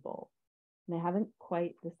a label. And I haven't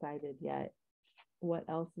quite decided yet what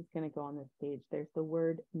else is going to go on this page. There's the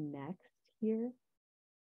word next here.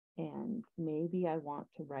 And maybe I want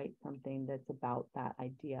to write something that's about that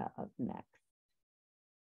idea of next.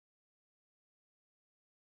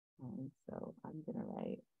 And so I'm going to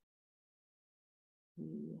write,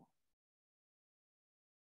 we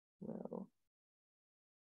will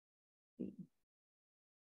see.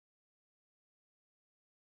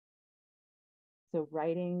 So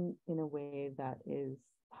writing in a way that is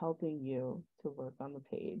helping you to work on the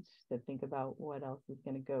page, to think about what else is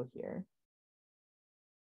going to go here.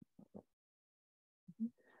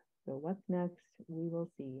 So what's next? We will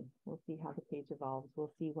see. We'll see how the page evolves.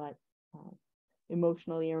 We'll see what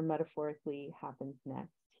emotionally or metaphorically happens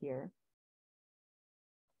next here.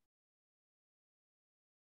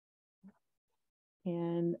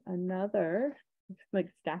 And another, it's like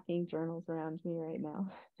stacking journals around me right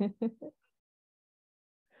now.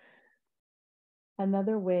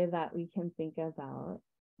 Another way that we can think about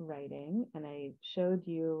writing, and I showed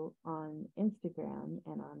you on Instagram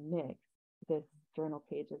and on Mix, this journal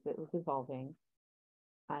page as it was evolving.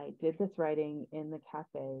 I did this writing in the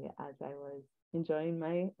cafe as I was enjoying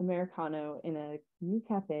my Americano in a new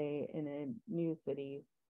cafe in a new city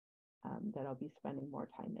that I'll be spending more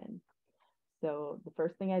time in. So the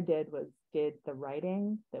first thing I did was did the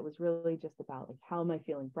writing that was really just about like, how am I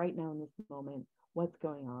feeling right now in this moment? What's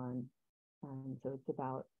going on? So it's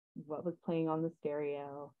about what was playing on the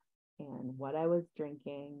stereo and what I was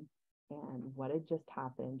drinking and what had just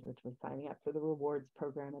happened, which was signing up for the rewards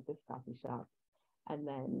program at this coffee shop. And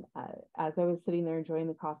then as I was sitting there enjoying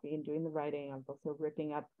the coffee and doing the writing, I was also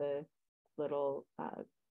ripping up the little,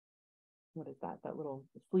 what is that? That little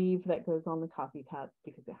sleeve that goes on the coffee cup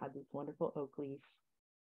because it had this wonderful oak leaf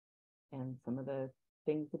and some of the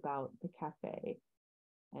things about the cafe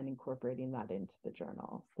and incorporating that into the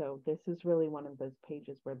journal. So this is really one of those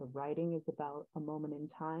pages where the writing is about a moment in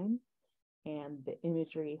time and the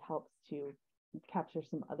imagery helps to capture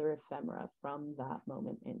some other ephemera from that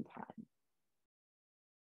moment in time.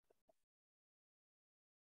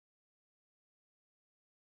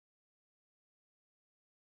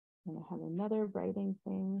 And I have another writing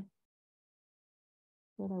thing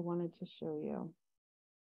that I wanted to show you.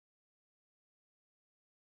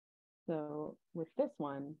 So with this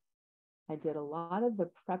one, I did a lot of the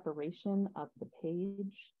preparation of the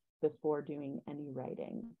page before doing any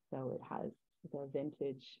writing. So it has the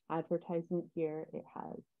vintage advertisement here. It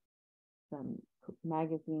has some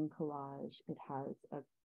magazine collage. It has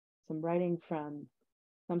some writing from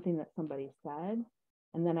something that somebody said.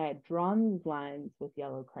 And then I had drawn these lines with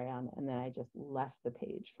yellow crayon, and then I just left the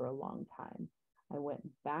page for a long time. I went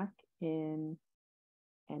back in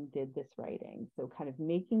and did this writing. So kind of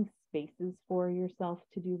making spaces for yourself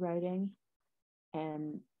to do writing.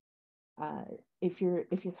 And if you're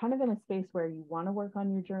kind of in a space where you want to work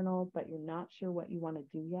on your journal, but you're not sure what you want to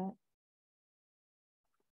do yet,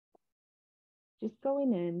 just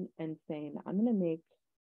going in and saying, I'm going to make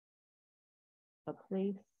a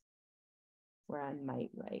place where I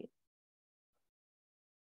might write.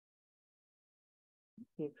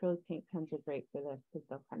 The acrylic paint pens are great for this because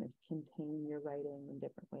they'll kind of contain your writing in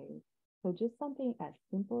different ways. So just something as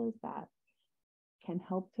simple as that can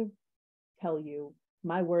help to tell you,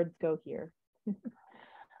 my words go here.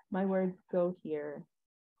 My words go here.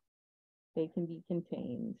 They can be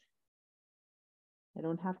contained. I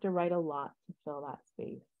don't have to write a lot to fill that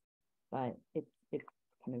space, but it's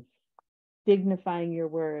kind of dignifying your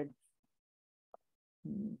words,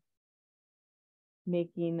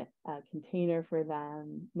 making a container for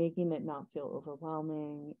them, making it not feel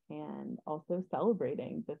overwhelming, and also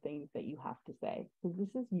celebrating the things that you have to say. Because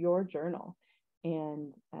this is your journal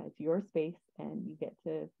and it's your space and you get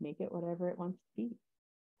to make it whatever it wants to be.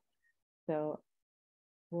 So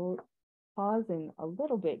we'll pause in a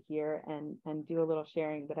little bit here and do a little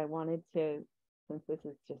sharing, but I wanted to, since this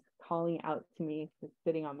is just calling out to me, just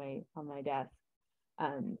sitting on my desk,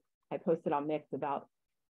 I posted on Mix about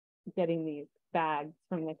getting these bags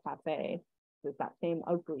from the cafe. There's that same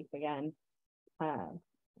oak leaf again.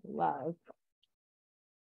 Love.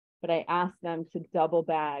 But I asked them to double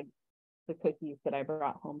bag the cookies that I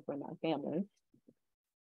brought home for my family.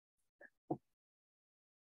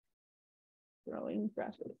 Throwing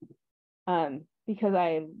brushes. Because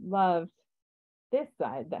I loved this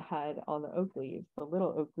side that had all the oak leaves, the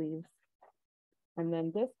little oak leaves, and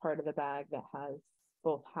then this part of the bag that has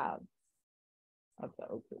both halves of the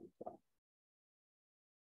oak leaves.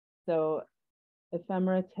 So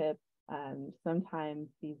ephemera tip, sometimes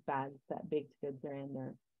these bags that baked goods are in,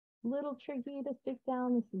 they're a little tricky to stick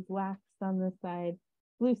down. This is wax on this side.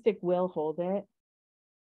 Glue stick will hold it,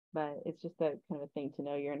 but it's just a kind of a thing to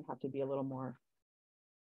know. You're gonna have to be a little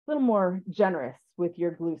more generous with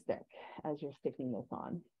your glue stick as you're sticking this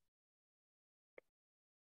on.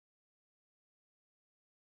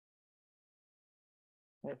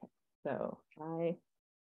 Okay, so I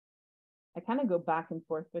kind of go back and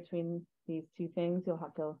forth between these two things. You'll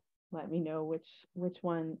have to let me know which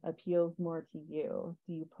one appeals more to you.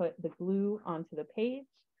 Do you put the glue onto the page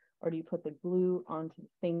or do you put the glue onto the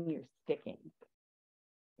thing you're sticking?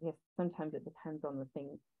 I guess sometimes it depends on the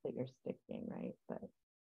thing that you're sticking, right? But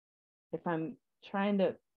if I'm trying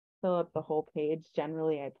to fill up the whole page,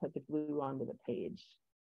 generally I put the glue onto the page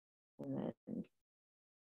and then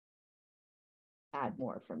add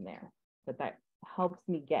more from there. But that helps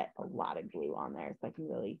me get a lot of glue on there so I can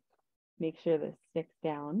really make sure this sticks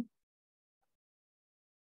down.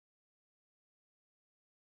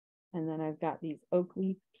 And then I've got these oak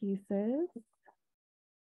leaf pieces. I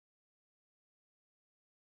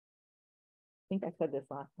think I said this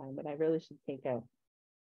last time, but I really should take a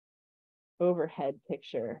overhead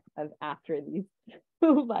picture of after these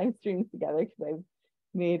live streams together, because I've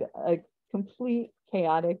made a complete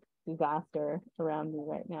chaotic disaster around me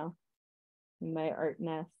right now in my art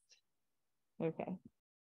nest. Okay,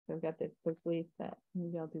 so I've got this oak leaf that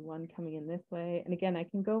maybe I'll do one coming in this way. And again, I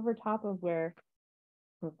can go over top of where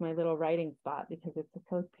with my little writing spot because it's a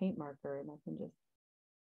Coast paint marker, and I can just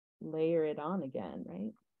layer it on again,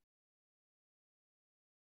 right?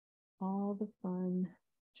 All the fun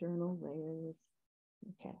journal layers.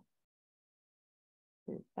 Okay.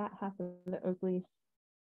 Here's that half of the oak leaf.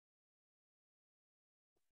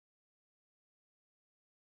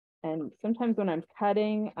 And sometimes when I'm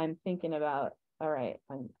cutting, I'm thinking about, all right,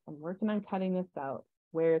 I'm working on cutting this out.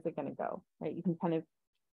 Where is it going to go? Right? You can kind of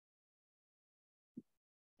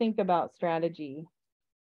think about strategy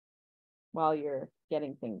while you're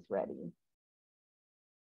getting things ready.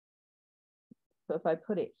 So if I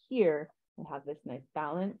put it here, I have this nice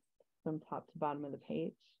balance from top to bottom of the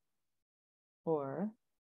page. Or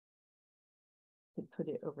I could put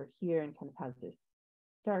it over here and kind of have this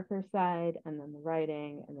darker side and then the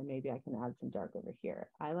writing, and then maybe I can add some dark over here.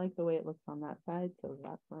 I like the way it looks on that side, so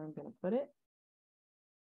that's where I'm going to put it.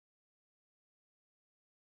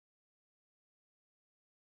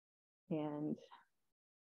 And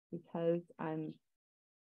because I'm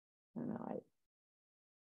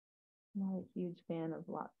not a huge fan of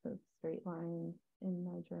lots of straight lines in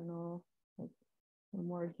my journal, like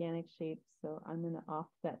more organic shapes, so I'm going to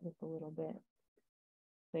offset this a little bit.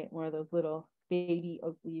 Get more of those little baby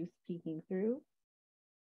oak leaves peeking through.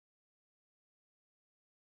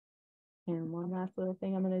 And one last little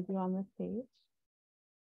thing I'm going to do on this page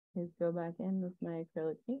is go back in with my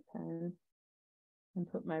acrylic paint pen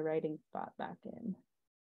and put my writing spot back in.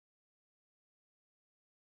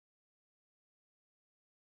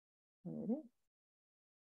 There it is.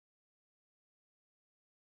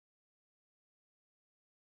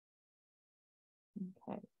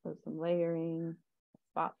 Okay, so some layering,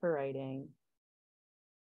 spot for writing.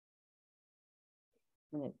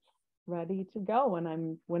 And it's ready to go when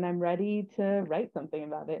I'm ready to write something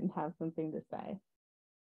about it and have something to say.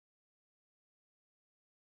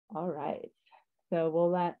 All right, so we'll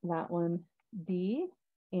let that one be,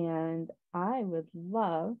 and I would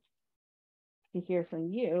love to hear from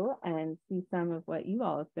you and see some of what you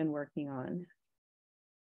all have been working on.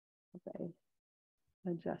 Okay,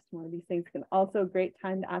 adjust one of these things. Can also a great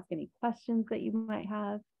time to ask any questions that you might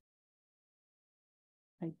have,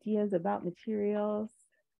 ideas about materials,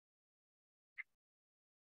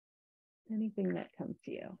 anything that comes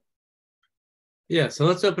to you. Yeah, so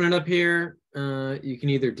let's open it up here. You can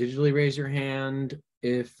either digitally raise your hand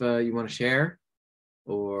if you want to share,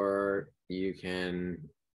 or you can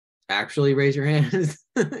actually raise your hand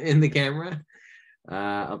in the camera.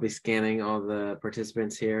 I'll be scanning all the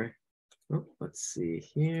participants here. Oh, let's see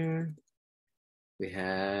here. We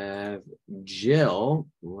have Jill.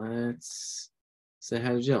 Let's say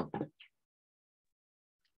hi to Jill.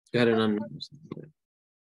 Go ahead and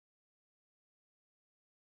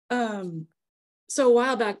So a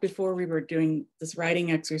while back, before we were doing this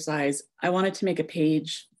writing exercise, I wanted to make a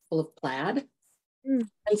page full of plaid. And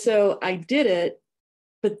so I did it,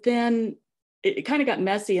 but then it kind of got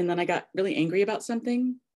messy, and then I got really angry about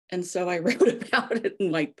something. And so I wrote about it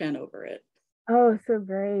and like pen over it. Oh, so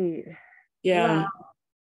great. Yeah. Wow.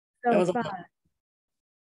 So that was fun.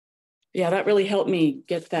 Yeah, that really helped me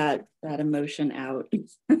get that emotion out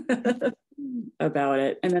about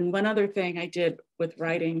it. And then one other thing I did with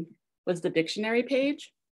writing was the dictionary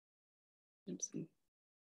page.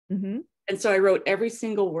 Mm-hmm. And so I wrote every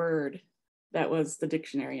single word that was the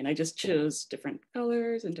dictionary, and I just chose different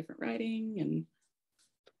colors and different writing, and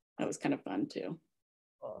that was kind of fun too.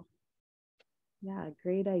 Cool. Yeah,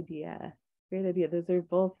 great idea. Great idea. Those are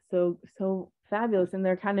both so fabulous, and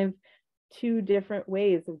they're kind of two different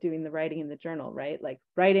ways of doing the writing in the journal, right? Like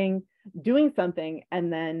writing, doing something,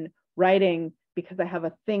 and then writing because I have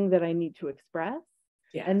a thing that I need to express.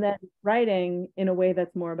 Yeah. And then writing in a way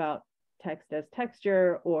that's more about text as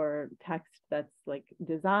texture, or text that's like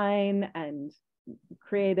design and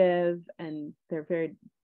creative, and they're very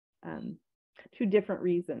two different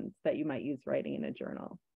reasons that you might use writing in a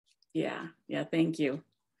journal. Yeah, thank you.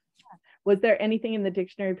 Was there anything in the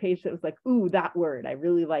dictionary page that was like, ooh, that word, I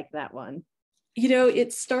really like that one? You know,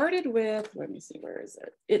 it started with, let me see, where is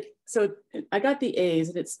it? So I got the A's,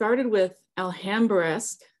 and it started with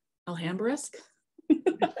Alhambresque. I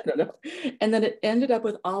don't know. And then it ended up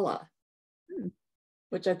with Allah,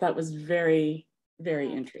 which I thought was very,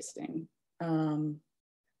 very interesting.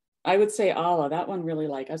 I would say Allah, that one really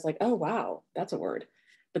I was like, oh, wow, that's a word.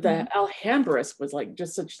 But the Alhambris was like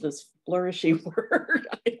just such this flourishy word.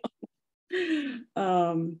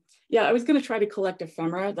 Yeah, I was going to try to collect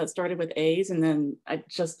ephemera that started with A's, and then I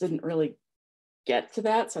just didn't really get to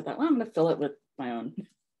that. So I thought, well, I'm going to fill it with my own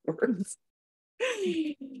words.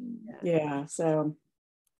 Yeah, so,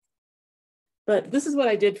 but this is what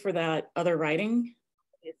I did for that other writing.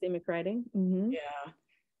 Asemic writing. Yeah.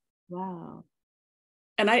 Wow.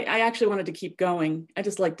 And I actually wanted to keep going. I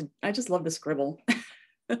just love to scribble.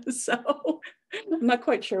 So I'm not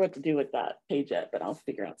quite sure what to do with that page yet, but I'll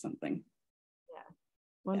figure out something. Yeah.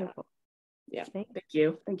 Wonderful. Yeah. Thank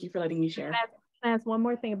you. Thank you for letting me share. Can I ask one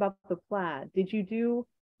more thing about the plaid? Did you do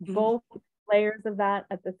both layers of that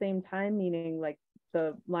at the same time, meaning like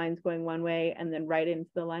the lines going one way and then right into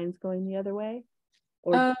the lines going the other way?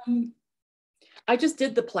 Or I just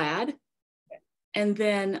did the plaid, and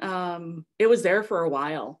then it was there for a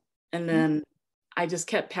while, and then I just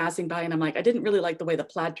kept passing by, and I'm like, I didn't really like the way the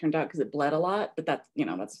plaid turned out because it bled a lot, but that's,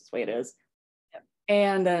 that's just the way it is. Yep.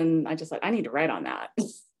 And then I just like, I need to write on that.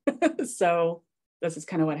 So this is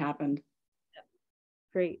kind of what happened. Yep.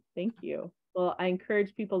 Great, thank you. Well, I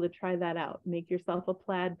encourage people to try that out. Make yourself a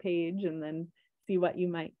plaid page and then see what you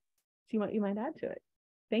might add to it.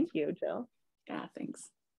 Thank you, Jill. Yeah, thanks.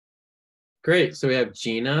 Great. So we have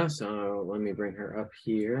Gina. So let me bring her up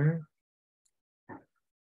here.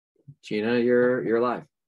 Gina, you're live.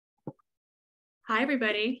 Hi,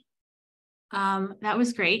 everybody. That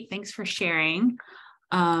was great. Thanks for sharing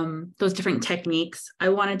those different techniques. I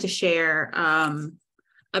wanted to share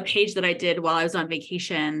a page that I did while I was on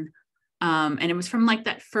vacation. And it was from like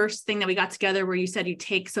that first thing that we got together where you said you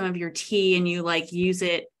take some of your tea and you like use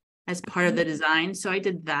it as part of the design. So I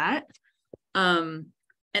did that.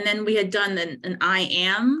 And then we had done an I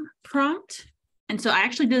am prompt. And so I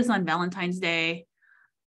actually did this on Valentine's Day.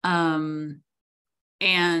 And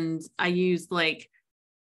I used like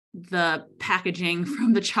the packaging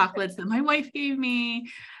from the chocolates that my wife gave me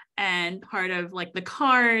and part of like the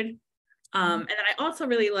card. And then I also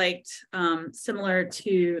really liked, similar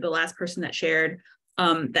to the last person that shared,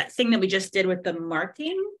 that thing that we just did with the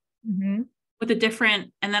marking with the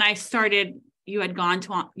different, and then I started, you had gone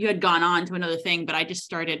on to another thing, but I just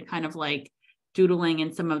started kind of like doodling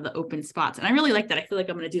in some of the open spots. And I really like that. I feel like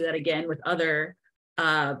I'm going to do that again with other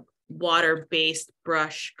water-based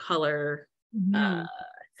brush color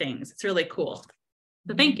things. It's really cool.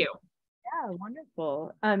 So thank you. Yeah,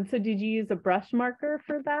 wonderful. So did you use a brush marker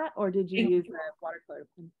for that, or did you use a watercolor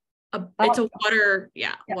pen? It's a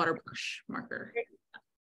water brush marker.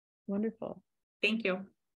 Wonderful. Thank you.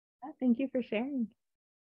 Yeah, thank you for sharing.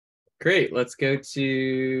 Great. Let's go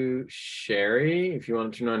to Sherry. If you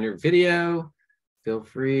want to turn on your video, feel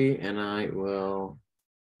free, and I will,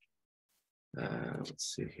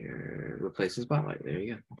 let's see here, replace the spotlight. There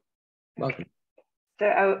you go. Welcome. So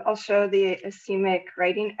I'll show the asemic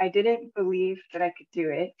writing. I didn't believe that I could do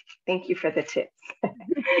it. Thank you for the tips.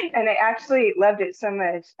 And I actually loved it so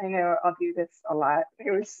much. I know I'll do this a lot.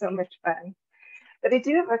 It was so much fun. But I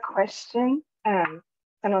do have a question, and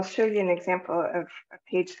I'll show you an example of a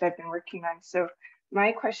page that I've been working on. So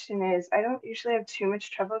my question is, I don't usually have too much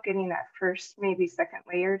trouble getting that first, maybe second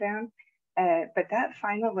layer down. But that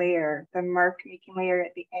final layer, the mark making layer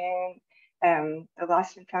at the end, the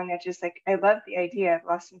lost and found edges, like I love the idea of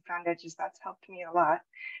lost and found edges. That's helped me a lot.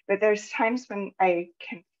 But there's times when I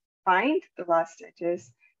can find the lost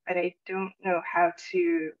edges, but I don't know how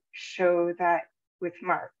to show that with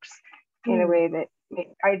marks in a way that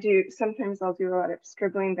I do. Sometimes I'll do a lot of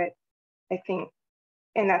scribbling, but I think,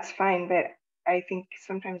 and that's fine, but I think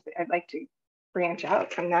sometimes I'd like to branch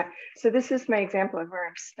out from that. So this is my example of where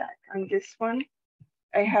I'm stuck. On this one,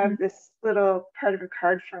 I have this little part of a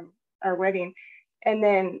card from our wedding, and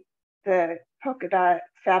then the polka dot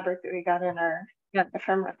fabric that we got in our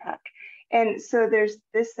ephemera pack. And so there's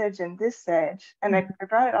this edge and this edge, and I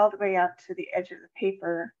brought it all the way out to the edge of the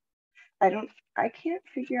paper. I can't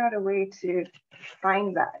figure out a way to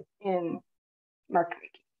find that in mark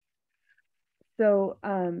making. So,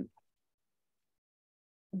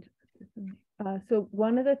 so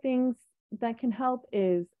one of the things that can help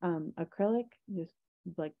is acrylic, just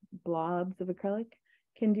like blobs of acrylic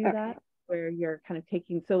can do that, where you're kind of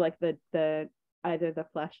taking, so like the either the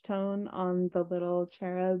flesh tone on the little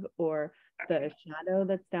cherub or the shadow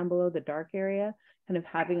that's down below the dark area, kind of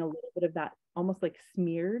having a little bit of that almost like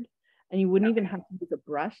smeared. And you wouldn't even have to use a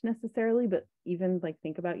brush necessarily, but even like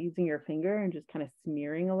think about using your finger and just kind of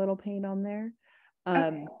smearing a little paint on there.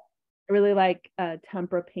 I really like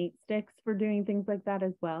tempera paint sticks for doing things like that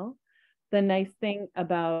as well. the nice thing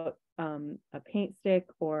about a paint stick,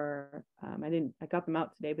 or I got them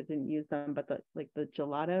out today but didn't use them, but the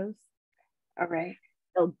gelatos, All right.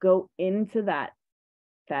 they'll go into that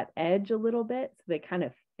edge a little bit, so they kind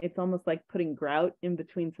of, it's almost like putting grout in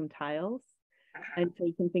between some tiles. And so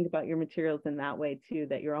you can think about your materials in that way too,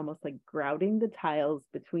 that you're almost like grouting the tiles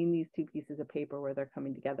between these two pieces of paper where they're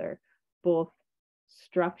coming together, both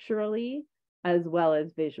structurally as well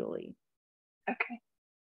as visually. Okay.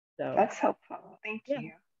 So That's helpful. Thank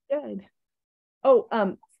you. Good.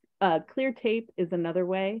 Oh, clear tape is another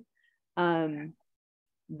way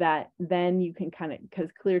that then you can kind of, because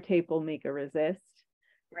clear tape will make a resist,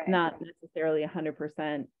 Right. not necessarily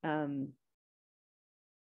 100%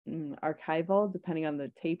 archival, depending on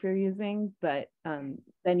the tape you're using, but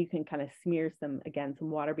then you can kind of smear some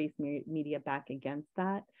water-based media back against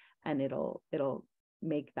that, and it'll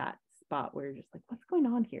make that spot where you're just like, what's going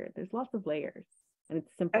on here? There's lots of layers, and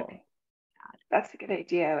it's simple. Okay. That's a good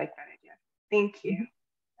idea. I like that idea. Thank you.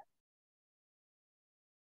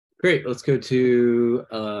 Great. Let's go to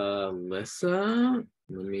Alyssa.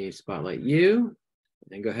 Let me spotlight you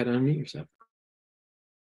and go ahead and unmute yourself.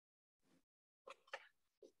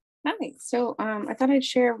 Hi. So I thought I'd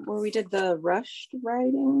share where we did the rushed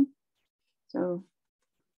writing. So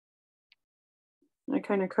I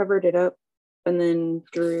kind of covered it up and then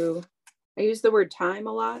drew. I used the word time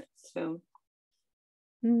a lot. So.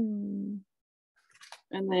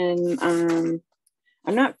 And then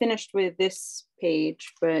I'm not finished with this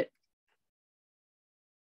page, but.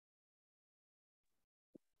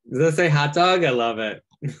 Does that say hot dog? I love it.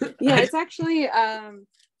 Yeah, it's actually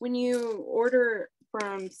when you order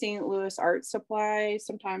from St. Louis Art Supply,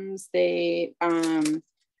 sometimes they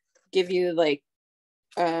give you like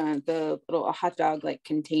the little hot dog like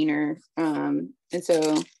container, and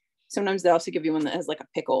so sometimes they also give you one that has like a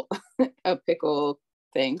pickle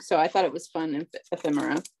thing. So I thought it was fun and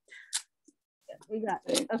ephemera. We got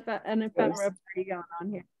an ephemera party going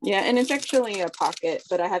on here. Yeah, and it's actually a pocket,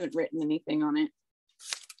 but I haven't written anything on it.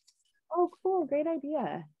 Oh, cool! Great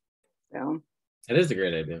idea. So it is a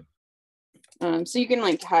great idea. So you can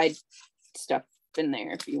like hide stuff in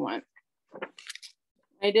there if you want.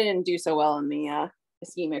 I didn't do so well in the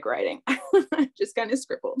ischemic writing. Just kind of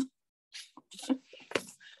scribbled.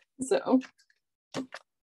 So.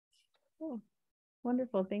 Cool.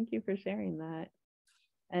 Wonderful. Thank you for sharing that.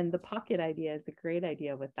 And the pocket idea is a great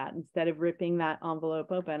idea with that. Instead of ripping that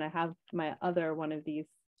envelope open, I have my other one of these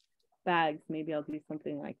bags. Maybe I'll do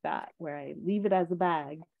something like that where I leave it as a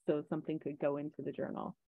bag so something could go into the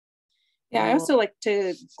journal. Yeah, I also like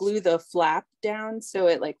to glue the flap down so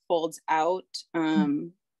it like folds out,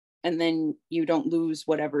 and then you don't lose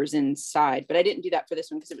whatever's inside. But I didn't do that for this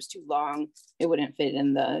one because it was too long. It wouldn't fit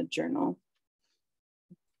in the journal.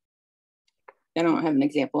 I don't have an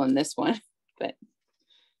example in this one, but.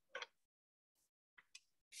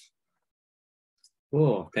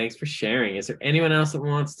 Cool. Thanks for sharing. Is there anyone else that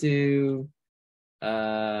wants to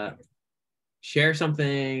share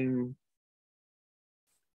something?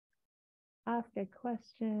 Ask a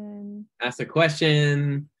question. Ask a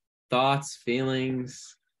question, thoughts,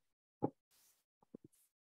 feelings.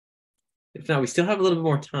 If not, we still have a little bit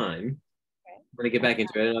more time. Okay. We're going to get back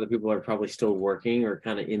into it. Other people are probably still working or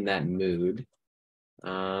kind of in that mood.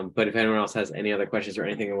 But if anyone else has any other questions or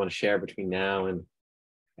anything they want to share between now and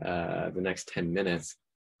the next 10 minutes,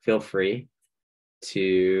 feel free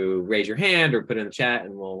to raise your hand or put it in the chat,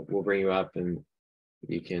 and we'll bring you up and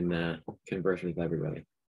you can converse with everybody.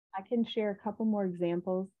 I can share a couple more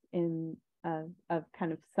examples of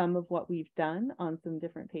kind of some of what we've done on some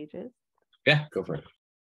different pages. Yeah, go for it.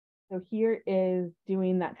 So here is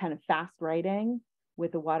doing that kind of fast writing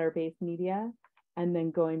with the water-based media, and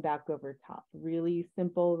then going back over top. Really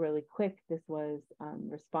simple, really quick. This was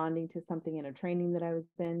responding to something in a training that I was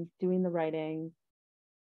in, doing the writing,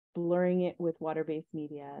 blurring it with water-based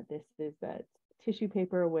media. This is a tissue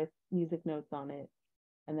paper with music notes on it.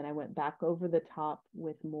 And then I went back over the top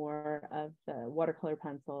with more of the watercolor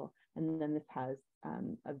pencil. And then this has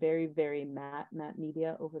a very, very matte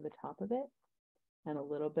media over the top of it, and a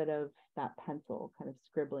little bit of that pencil kind of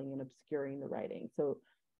scribbling and obscuring the writing. So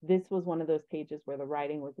this was one of those pages where the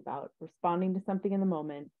writing was about responding to something in the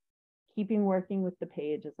moment, keeping working with the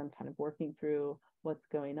page as I'm kind of working through what's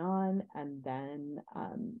going on, and then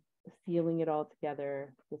sealing it all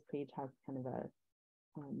together. This page has kind of a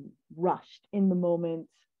rushed in the moment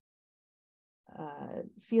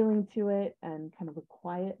feeling to it, and kind of a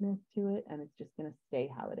quietness to it, and it's just going to stay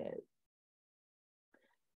how it is.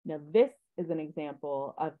 Now this is an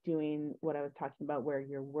example of doing what I was talking about, where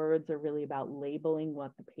your words are really about labeling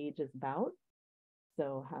what the page is about.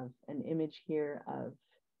 So have an image here of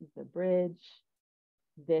the bridge.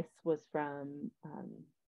 This was from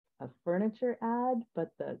a furniture ad,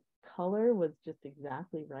 but the color was just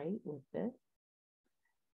exactly right with this.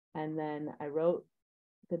 And then I wrote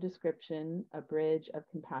the description, a bridge of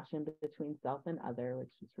compassion between self and other,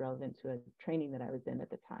 which is relevant to a training that I was in at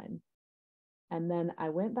the time. And then I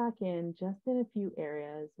went back in just in a few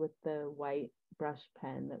areas with the white brush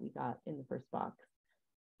pen that we got in the first box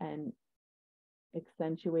and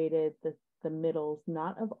accentuated the middles,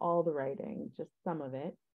 not of all the writing, just some of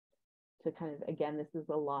it, to kind of, again, this is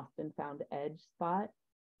a lost and found edge spot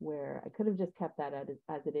where I could have just kept that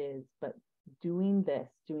as it is, but doing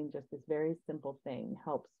just this very simple thing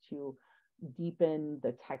helps to deepen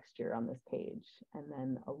the texture on this page. And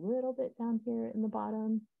then a little bit down here in the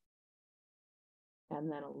bottom,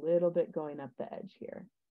 and then a little bit going up the edge here.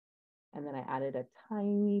 And then I added a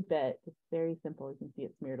tiny bit, it's very simple, you can see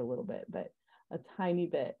it smeared a little bit, but a tiny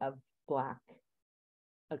bit of black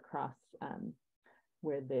across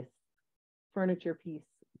where this furniture piece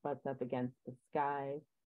butts up against the sky,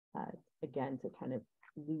 again, to kind of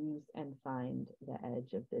lose and find the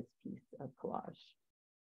edge of this piece of collage.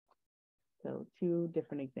 So 2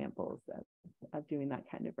 different examples of doing that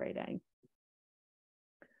kind of writing.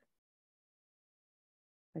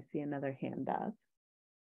 I see another hand up.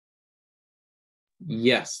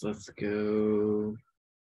 Yes, let's go.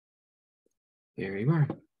 There you are.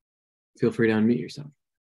 Feel free to unmute yourself.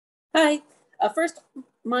 Hi. First,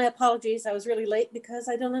 my apologies. I was really late because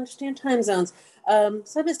I don't understand time zones. So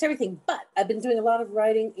I missed everything, but I've been doing a lot of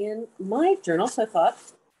writing in my journal. So I thought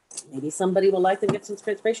maybe somebody will like them, get some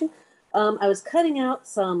inspiration. I was cutting out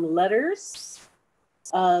some letters.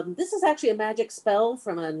 This is actually a magic spell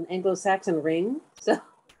from an Anglo-Saxon ring. So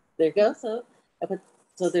there you go.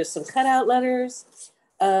 So there's some cutout letters.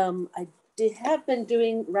 I have been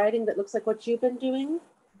doing writing that looks like what you've been doing.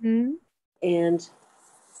 Mm-hmm. And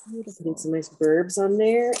putting some nice verbs on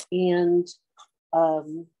there, and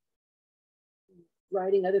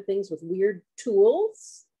writing other things with weird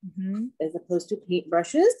tools, mm-hmm. as opposed to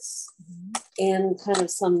paintbrushes, mm-hmm. and kind of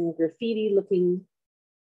some graffiti looking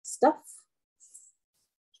stuff.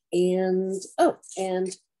 And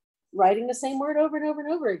writing the same word over and over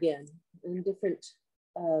and over again in different,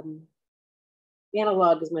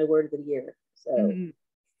 analog is my word of the year. So mm-hmm.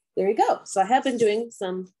 there you go. So I have been doing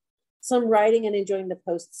some writing and enjoying the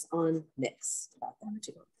posts on Mix about that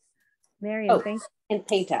too. Marion, thanks. And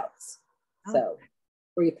paint outs. Oh. So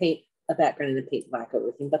where you paint a background and paint black over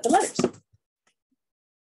everything but the letters.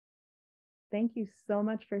 Thank you so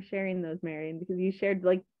much for sharing those, Marion, because you shared,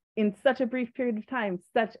 like, in such a brief period of time,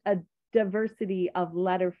 such a diversity of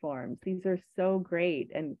letter forms. These are so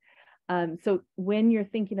great. And so when you're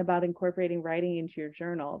thinking about incorporating writing into your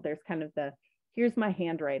journal, there's kind of here's my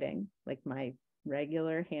handwriting, like my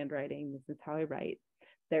regular handwriting. This is how I write.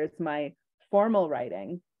 There's my formal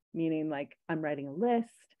writing, meaning like I'm writing a list.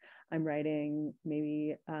 I'm writing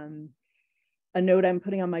maybe a note I'm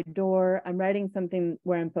putting on my door. I'm writing something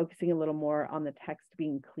where I'm focusing a little more on the text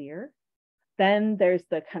being clear. Then there's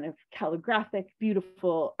the kind of calligraphic,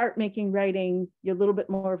 beautiful art making writing. A little bit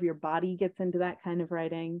more of your body gets into that kind of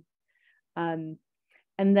writing. And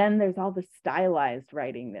then there's all the stylized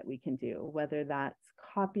writing that we can do, whether that's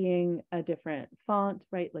copying a different font,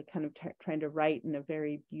 right? Like kind of trying to write in a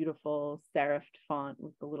very beautiful serifed font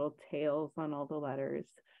with the little tails on all the letters,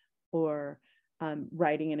 or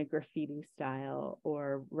writing in a graffiti style,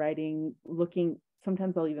 or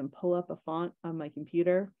sometimes I'll even pull up a font on my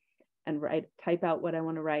computer and type out what I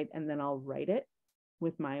want to write, and then I'll write it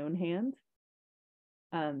with my own hand.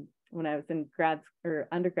 When I was in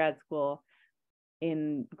undergrad school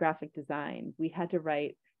in graphic design, we had to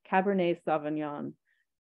write Cabernet Sauvignon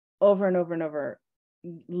over and over and over,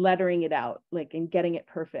 lettering it out, like, and getting it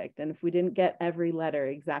perfect. And if we didn't get every letter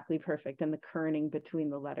exactly perfect and the kerning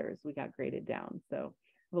between the letters, we got graded down. So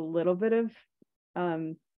a little bit of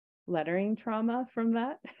lettering trauma from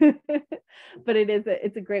that. But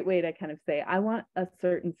it's a great way to kind of say, I want a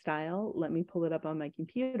certain style, let me pull it up on my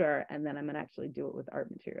computer, and then I'm going to actually do it with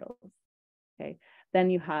art materials. Okay,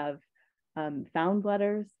 then you have found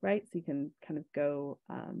letters, right? So you can kind of go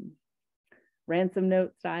ransom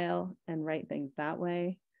note style and write things that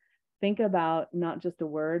way. Think about not just a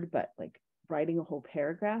word, but like writing a whole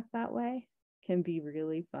paragraph that way can be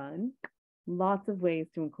really fun. Lots of ways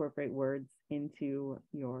to incorporate words into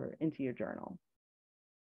your journal.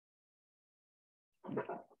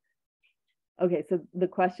 Okay, so the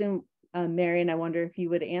question, Marion, I wonder if you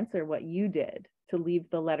would answer what you did to leave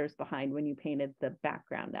the letters behind when you painted the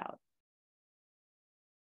background out.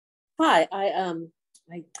 Hi, I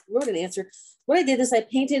wrote an answer. What I did is I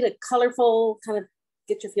painted a colorful kind of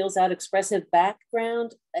get your feels out, expressive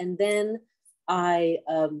background. And then I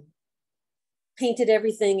painted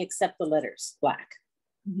everything except the letters black.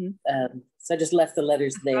 So I just left the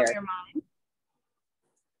letters there. Your mind?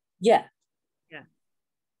 Yeah. Yeah.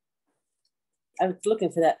 I was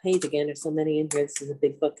looking for that page again. There's so many in here. This is a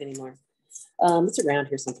big book anymore. It's around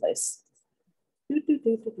here someplace. See if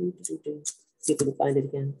we can find it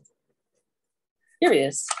again. Here it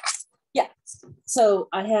is. Yeah. So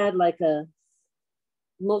I had like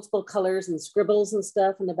multiple colors and scribbles and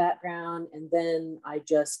stuff in the background. And then I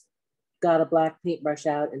just got a black paintbrush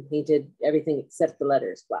out and painted everything except the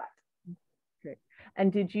letters black. Great.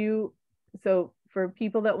 And did you, so for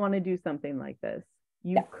people that want to do something like this,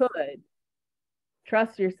 you could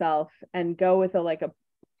trust yourself and go with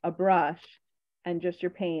a brush and just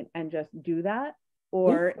your paint and just do that.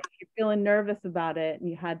 Or if you're feeling nervous about it and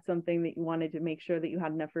you had something that you wanted to make sure that you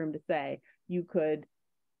had enough room to say, you could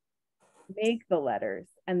make the letters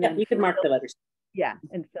and then you could mark the letters. Yeah,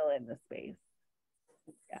 and fill in the space.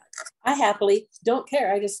 Yeah. I happily don't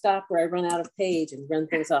care. I just stop where I run out of page and run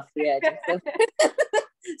things off the edge.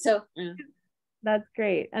 So that's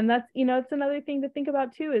great. And that's, it's another thing to think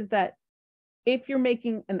about too, is that if you're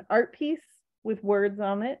making an art piece with words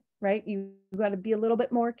on it, right, you've got to be a little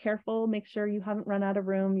bit more careful, make sure you haven't run out of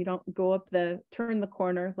room. You don't go turn the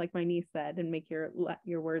corner, like my niece said, and make your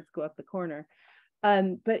words go up the corner.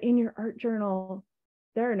 But in your art journal,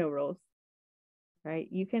 there are no rules, right?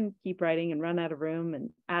 You can keep writing and run out of room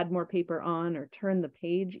and add more paper on or turn the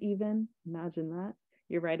page even. Imagine that.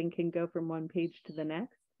 Your writing can go from one page to the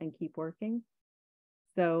next and keep working.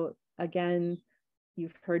 So again,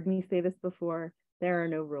 you've heard me say this before, there are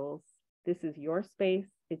no rules. This is your space.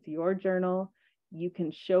 It's your journal. You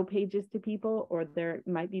can show pages to people, or there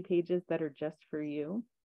might be pages that are just for you.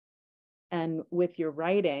 And with your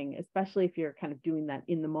writing, especially if you're kind of doing that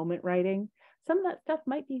in the moment writing, some of that stuff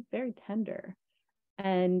might be very tender.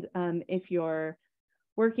 And if you're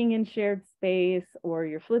working in shared space or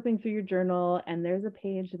you're flipping through your journal and there's a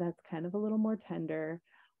page that's kind of a little more tender,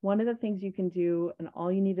 one of the things you can do, and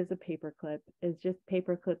all you need is a paper clip, is just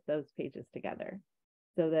paper clip those pages together.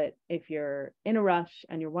 So that if you're in a rush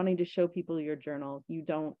and you're wanting to show people your journal, you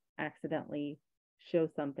don't accidentally show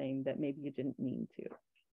something that maybe you didn't mean to,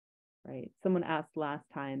 right? Someone asked last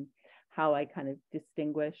time how I kind of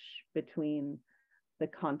distinguish between the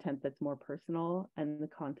content that's more personal and the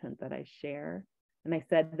content that I share. And I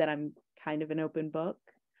said that I'm kind of an open book,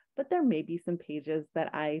 but there may be some pages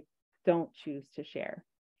that I don't choose to share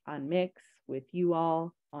on Mix, with you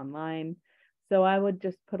all, online. So I would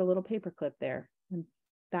just put a little paper clip there. And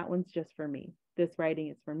that one's just for me. This writing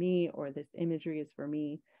is for me, or this imagery is for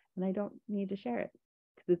me, and I don't need to share it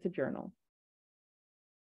because it's a journal.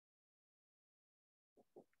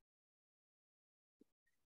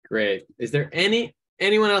 Great. Is there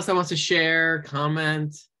anyone else that wants to share,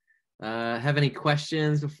 comment, have any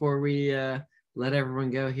questions before we let everyone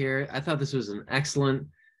go here? I thought this was an excellent,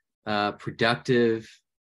 productive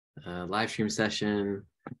live stream session,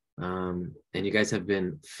 and you guys have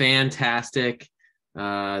been fantastic.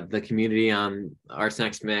 The community on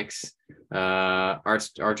ArtSnacks Mix,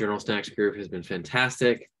 ArtJournalSnacks group has been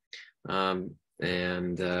fantastic.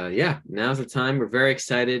 Yeah, now's the time. We're very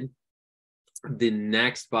excited. The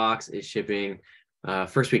next box is shipping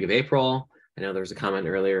first week of April. I know there was a comment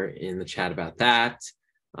earlier in the chat about that.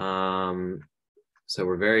 So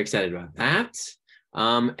we're very excited about that.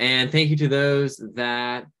 And thank you to those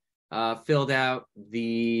that filled out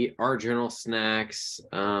the ArtJournalSnacks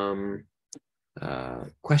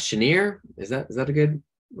questionnaire. Is that a good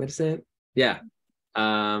way to say it? Yeah.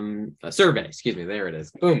 A survey, excuse me, there it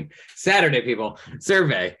is. Boom. Saturday, people.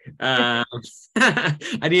 Survey. I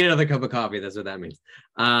need another cup of coffee. That's what that means.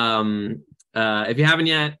 If you haven't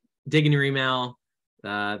yet, dig in your email.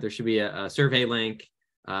 There should be a survey link.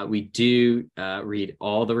 We do read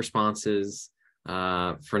all the responses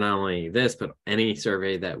for not only this, but any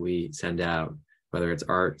survey that we send out, whether it's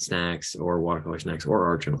ArtSnacks or Watercolor Snacks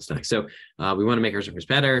or ArtJournalSnacks. So we want to make our service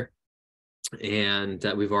better. And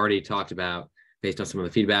we've already talked about, based on some of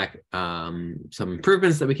the feedback, some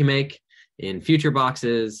improvements that we can make in future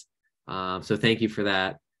boxes. So thank you for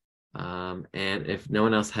that. And if no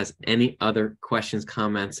one else has any other questions,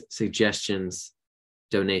 comments, suggestions,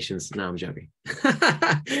 donations, no, I'm joking.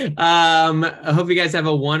 I hope you guys have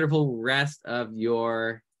a wonderful rest of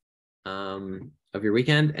your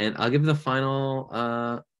weekend, and I'll give the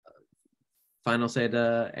final say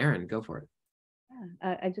to Erin. Go for it.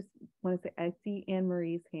 I just want to say, I see Anne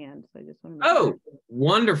Marie's hand, so I just want to. Oh,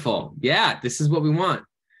 wonderful. Yeah, this is what we want.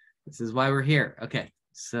 This is why we're here. Okay,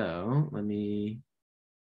 so let me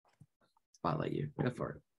spotlight you. Go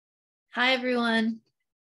for it. Hi, everyone.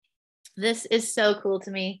 This is so cool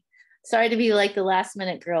to me. Sorry to be like the last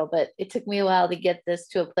minute girl, but it took me a while to get this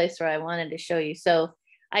to a place where I wanted to show you. So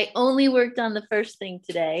I only worked on the first thing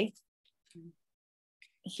today.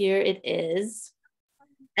 Here it is.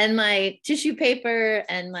 And my tissue paper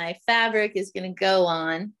and my fabric is going to go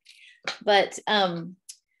on. But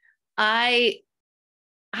I've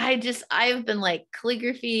been like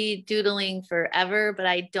calligraphy doodling forever, but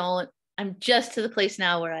I'm just to the place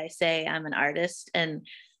now where I say I'm an artist, and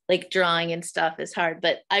like drawing and stuff is hard.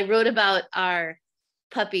 But I wrote about our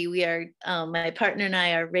puppy. We are, my partner and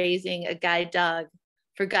I are raising a guide dog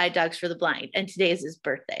for Guide Dogs for the Blind. And today is his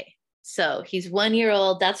birthday. So he's 1 year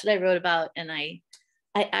old. That's what I wrote about. And I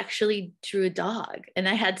actually drew a dog, and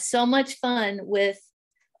I had so much fun with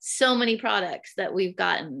so many products that we've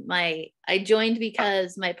gotten. I joined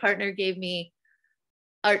because my partner gave me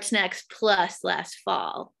ArtSnacks Plus last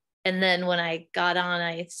fall. And then when I got on,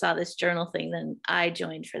 I saw this journal thing, then I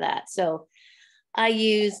joined for that. So I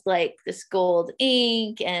used like this gold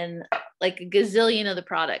ink and like a gazillion of the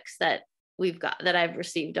products that we've got, that I've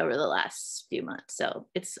received over the last few months. So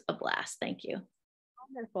it's a blast. Thank you.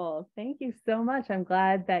 Wonderful. Thank you so much. I'm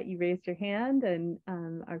glad that you raised your hand and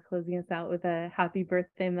are closing us out with a happy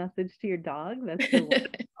birthday message to your dog. That's so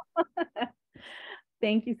wonderful.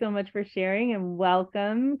 Thank you so much for sharing, and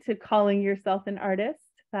welcome to calling yourself an artist.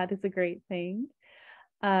 That is a great thing.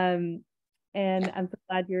 And I'm so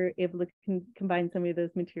glad you're able to combine some of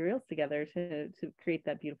those materials together to create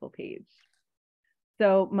that beautiful page.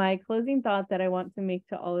 So my closing thought that I want to make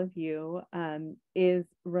to all of you is,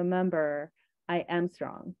 remember, I am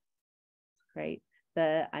strong, right?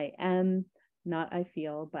 I am, not I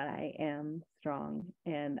feel, but I am strong.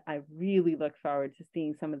 And I really look forward to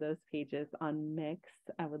seeing some of those pages on Mix.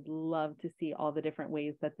 I would love to see all the different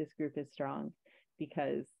ways that this group is strong,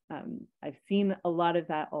 because I've seen a lot of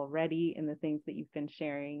that already in the things that you've been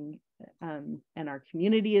sharing. And our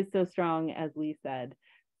community is so strong, as Lee said.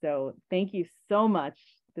 So thank you so much.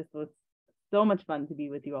 This was so much fun to be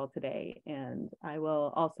with you all today. And I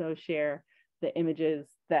will also share the images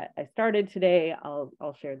that I started today.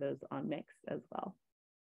 I'll share those on Mix as well.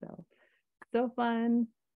 So fun.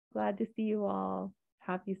 Glad to see you all.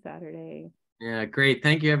 Happy Saturday. Yeah, great.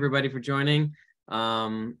 Thank you everybody for joining.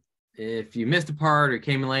 If you missed a part or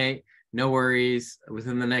came late, no worries.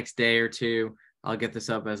 Within the next day or two, I'll get this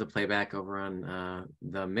up as a playback over on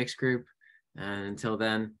the Mix group. And until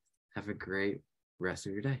then, have a great rest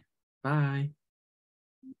of your day. Bye.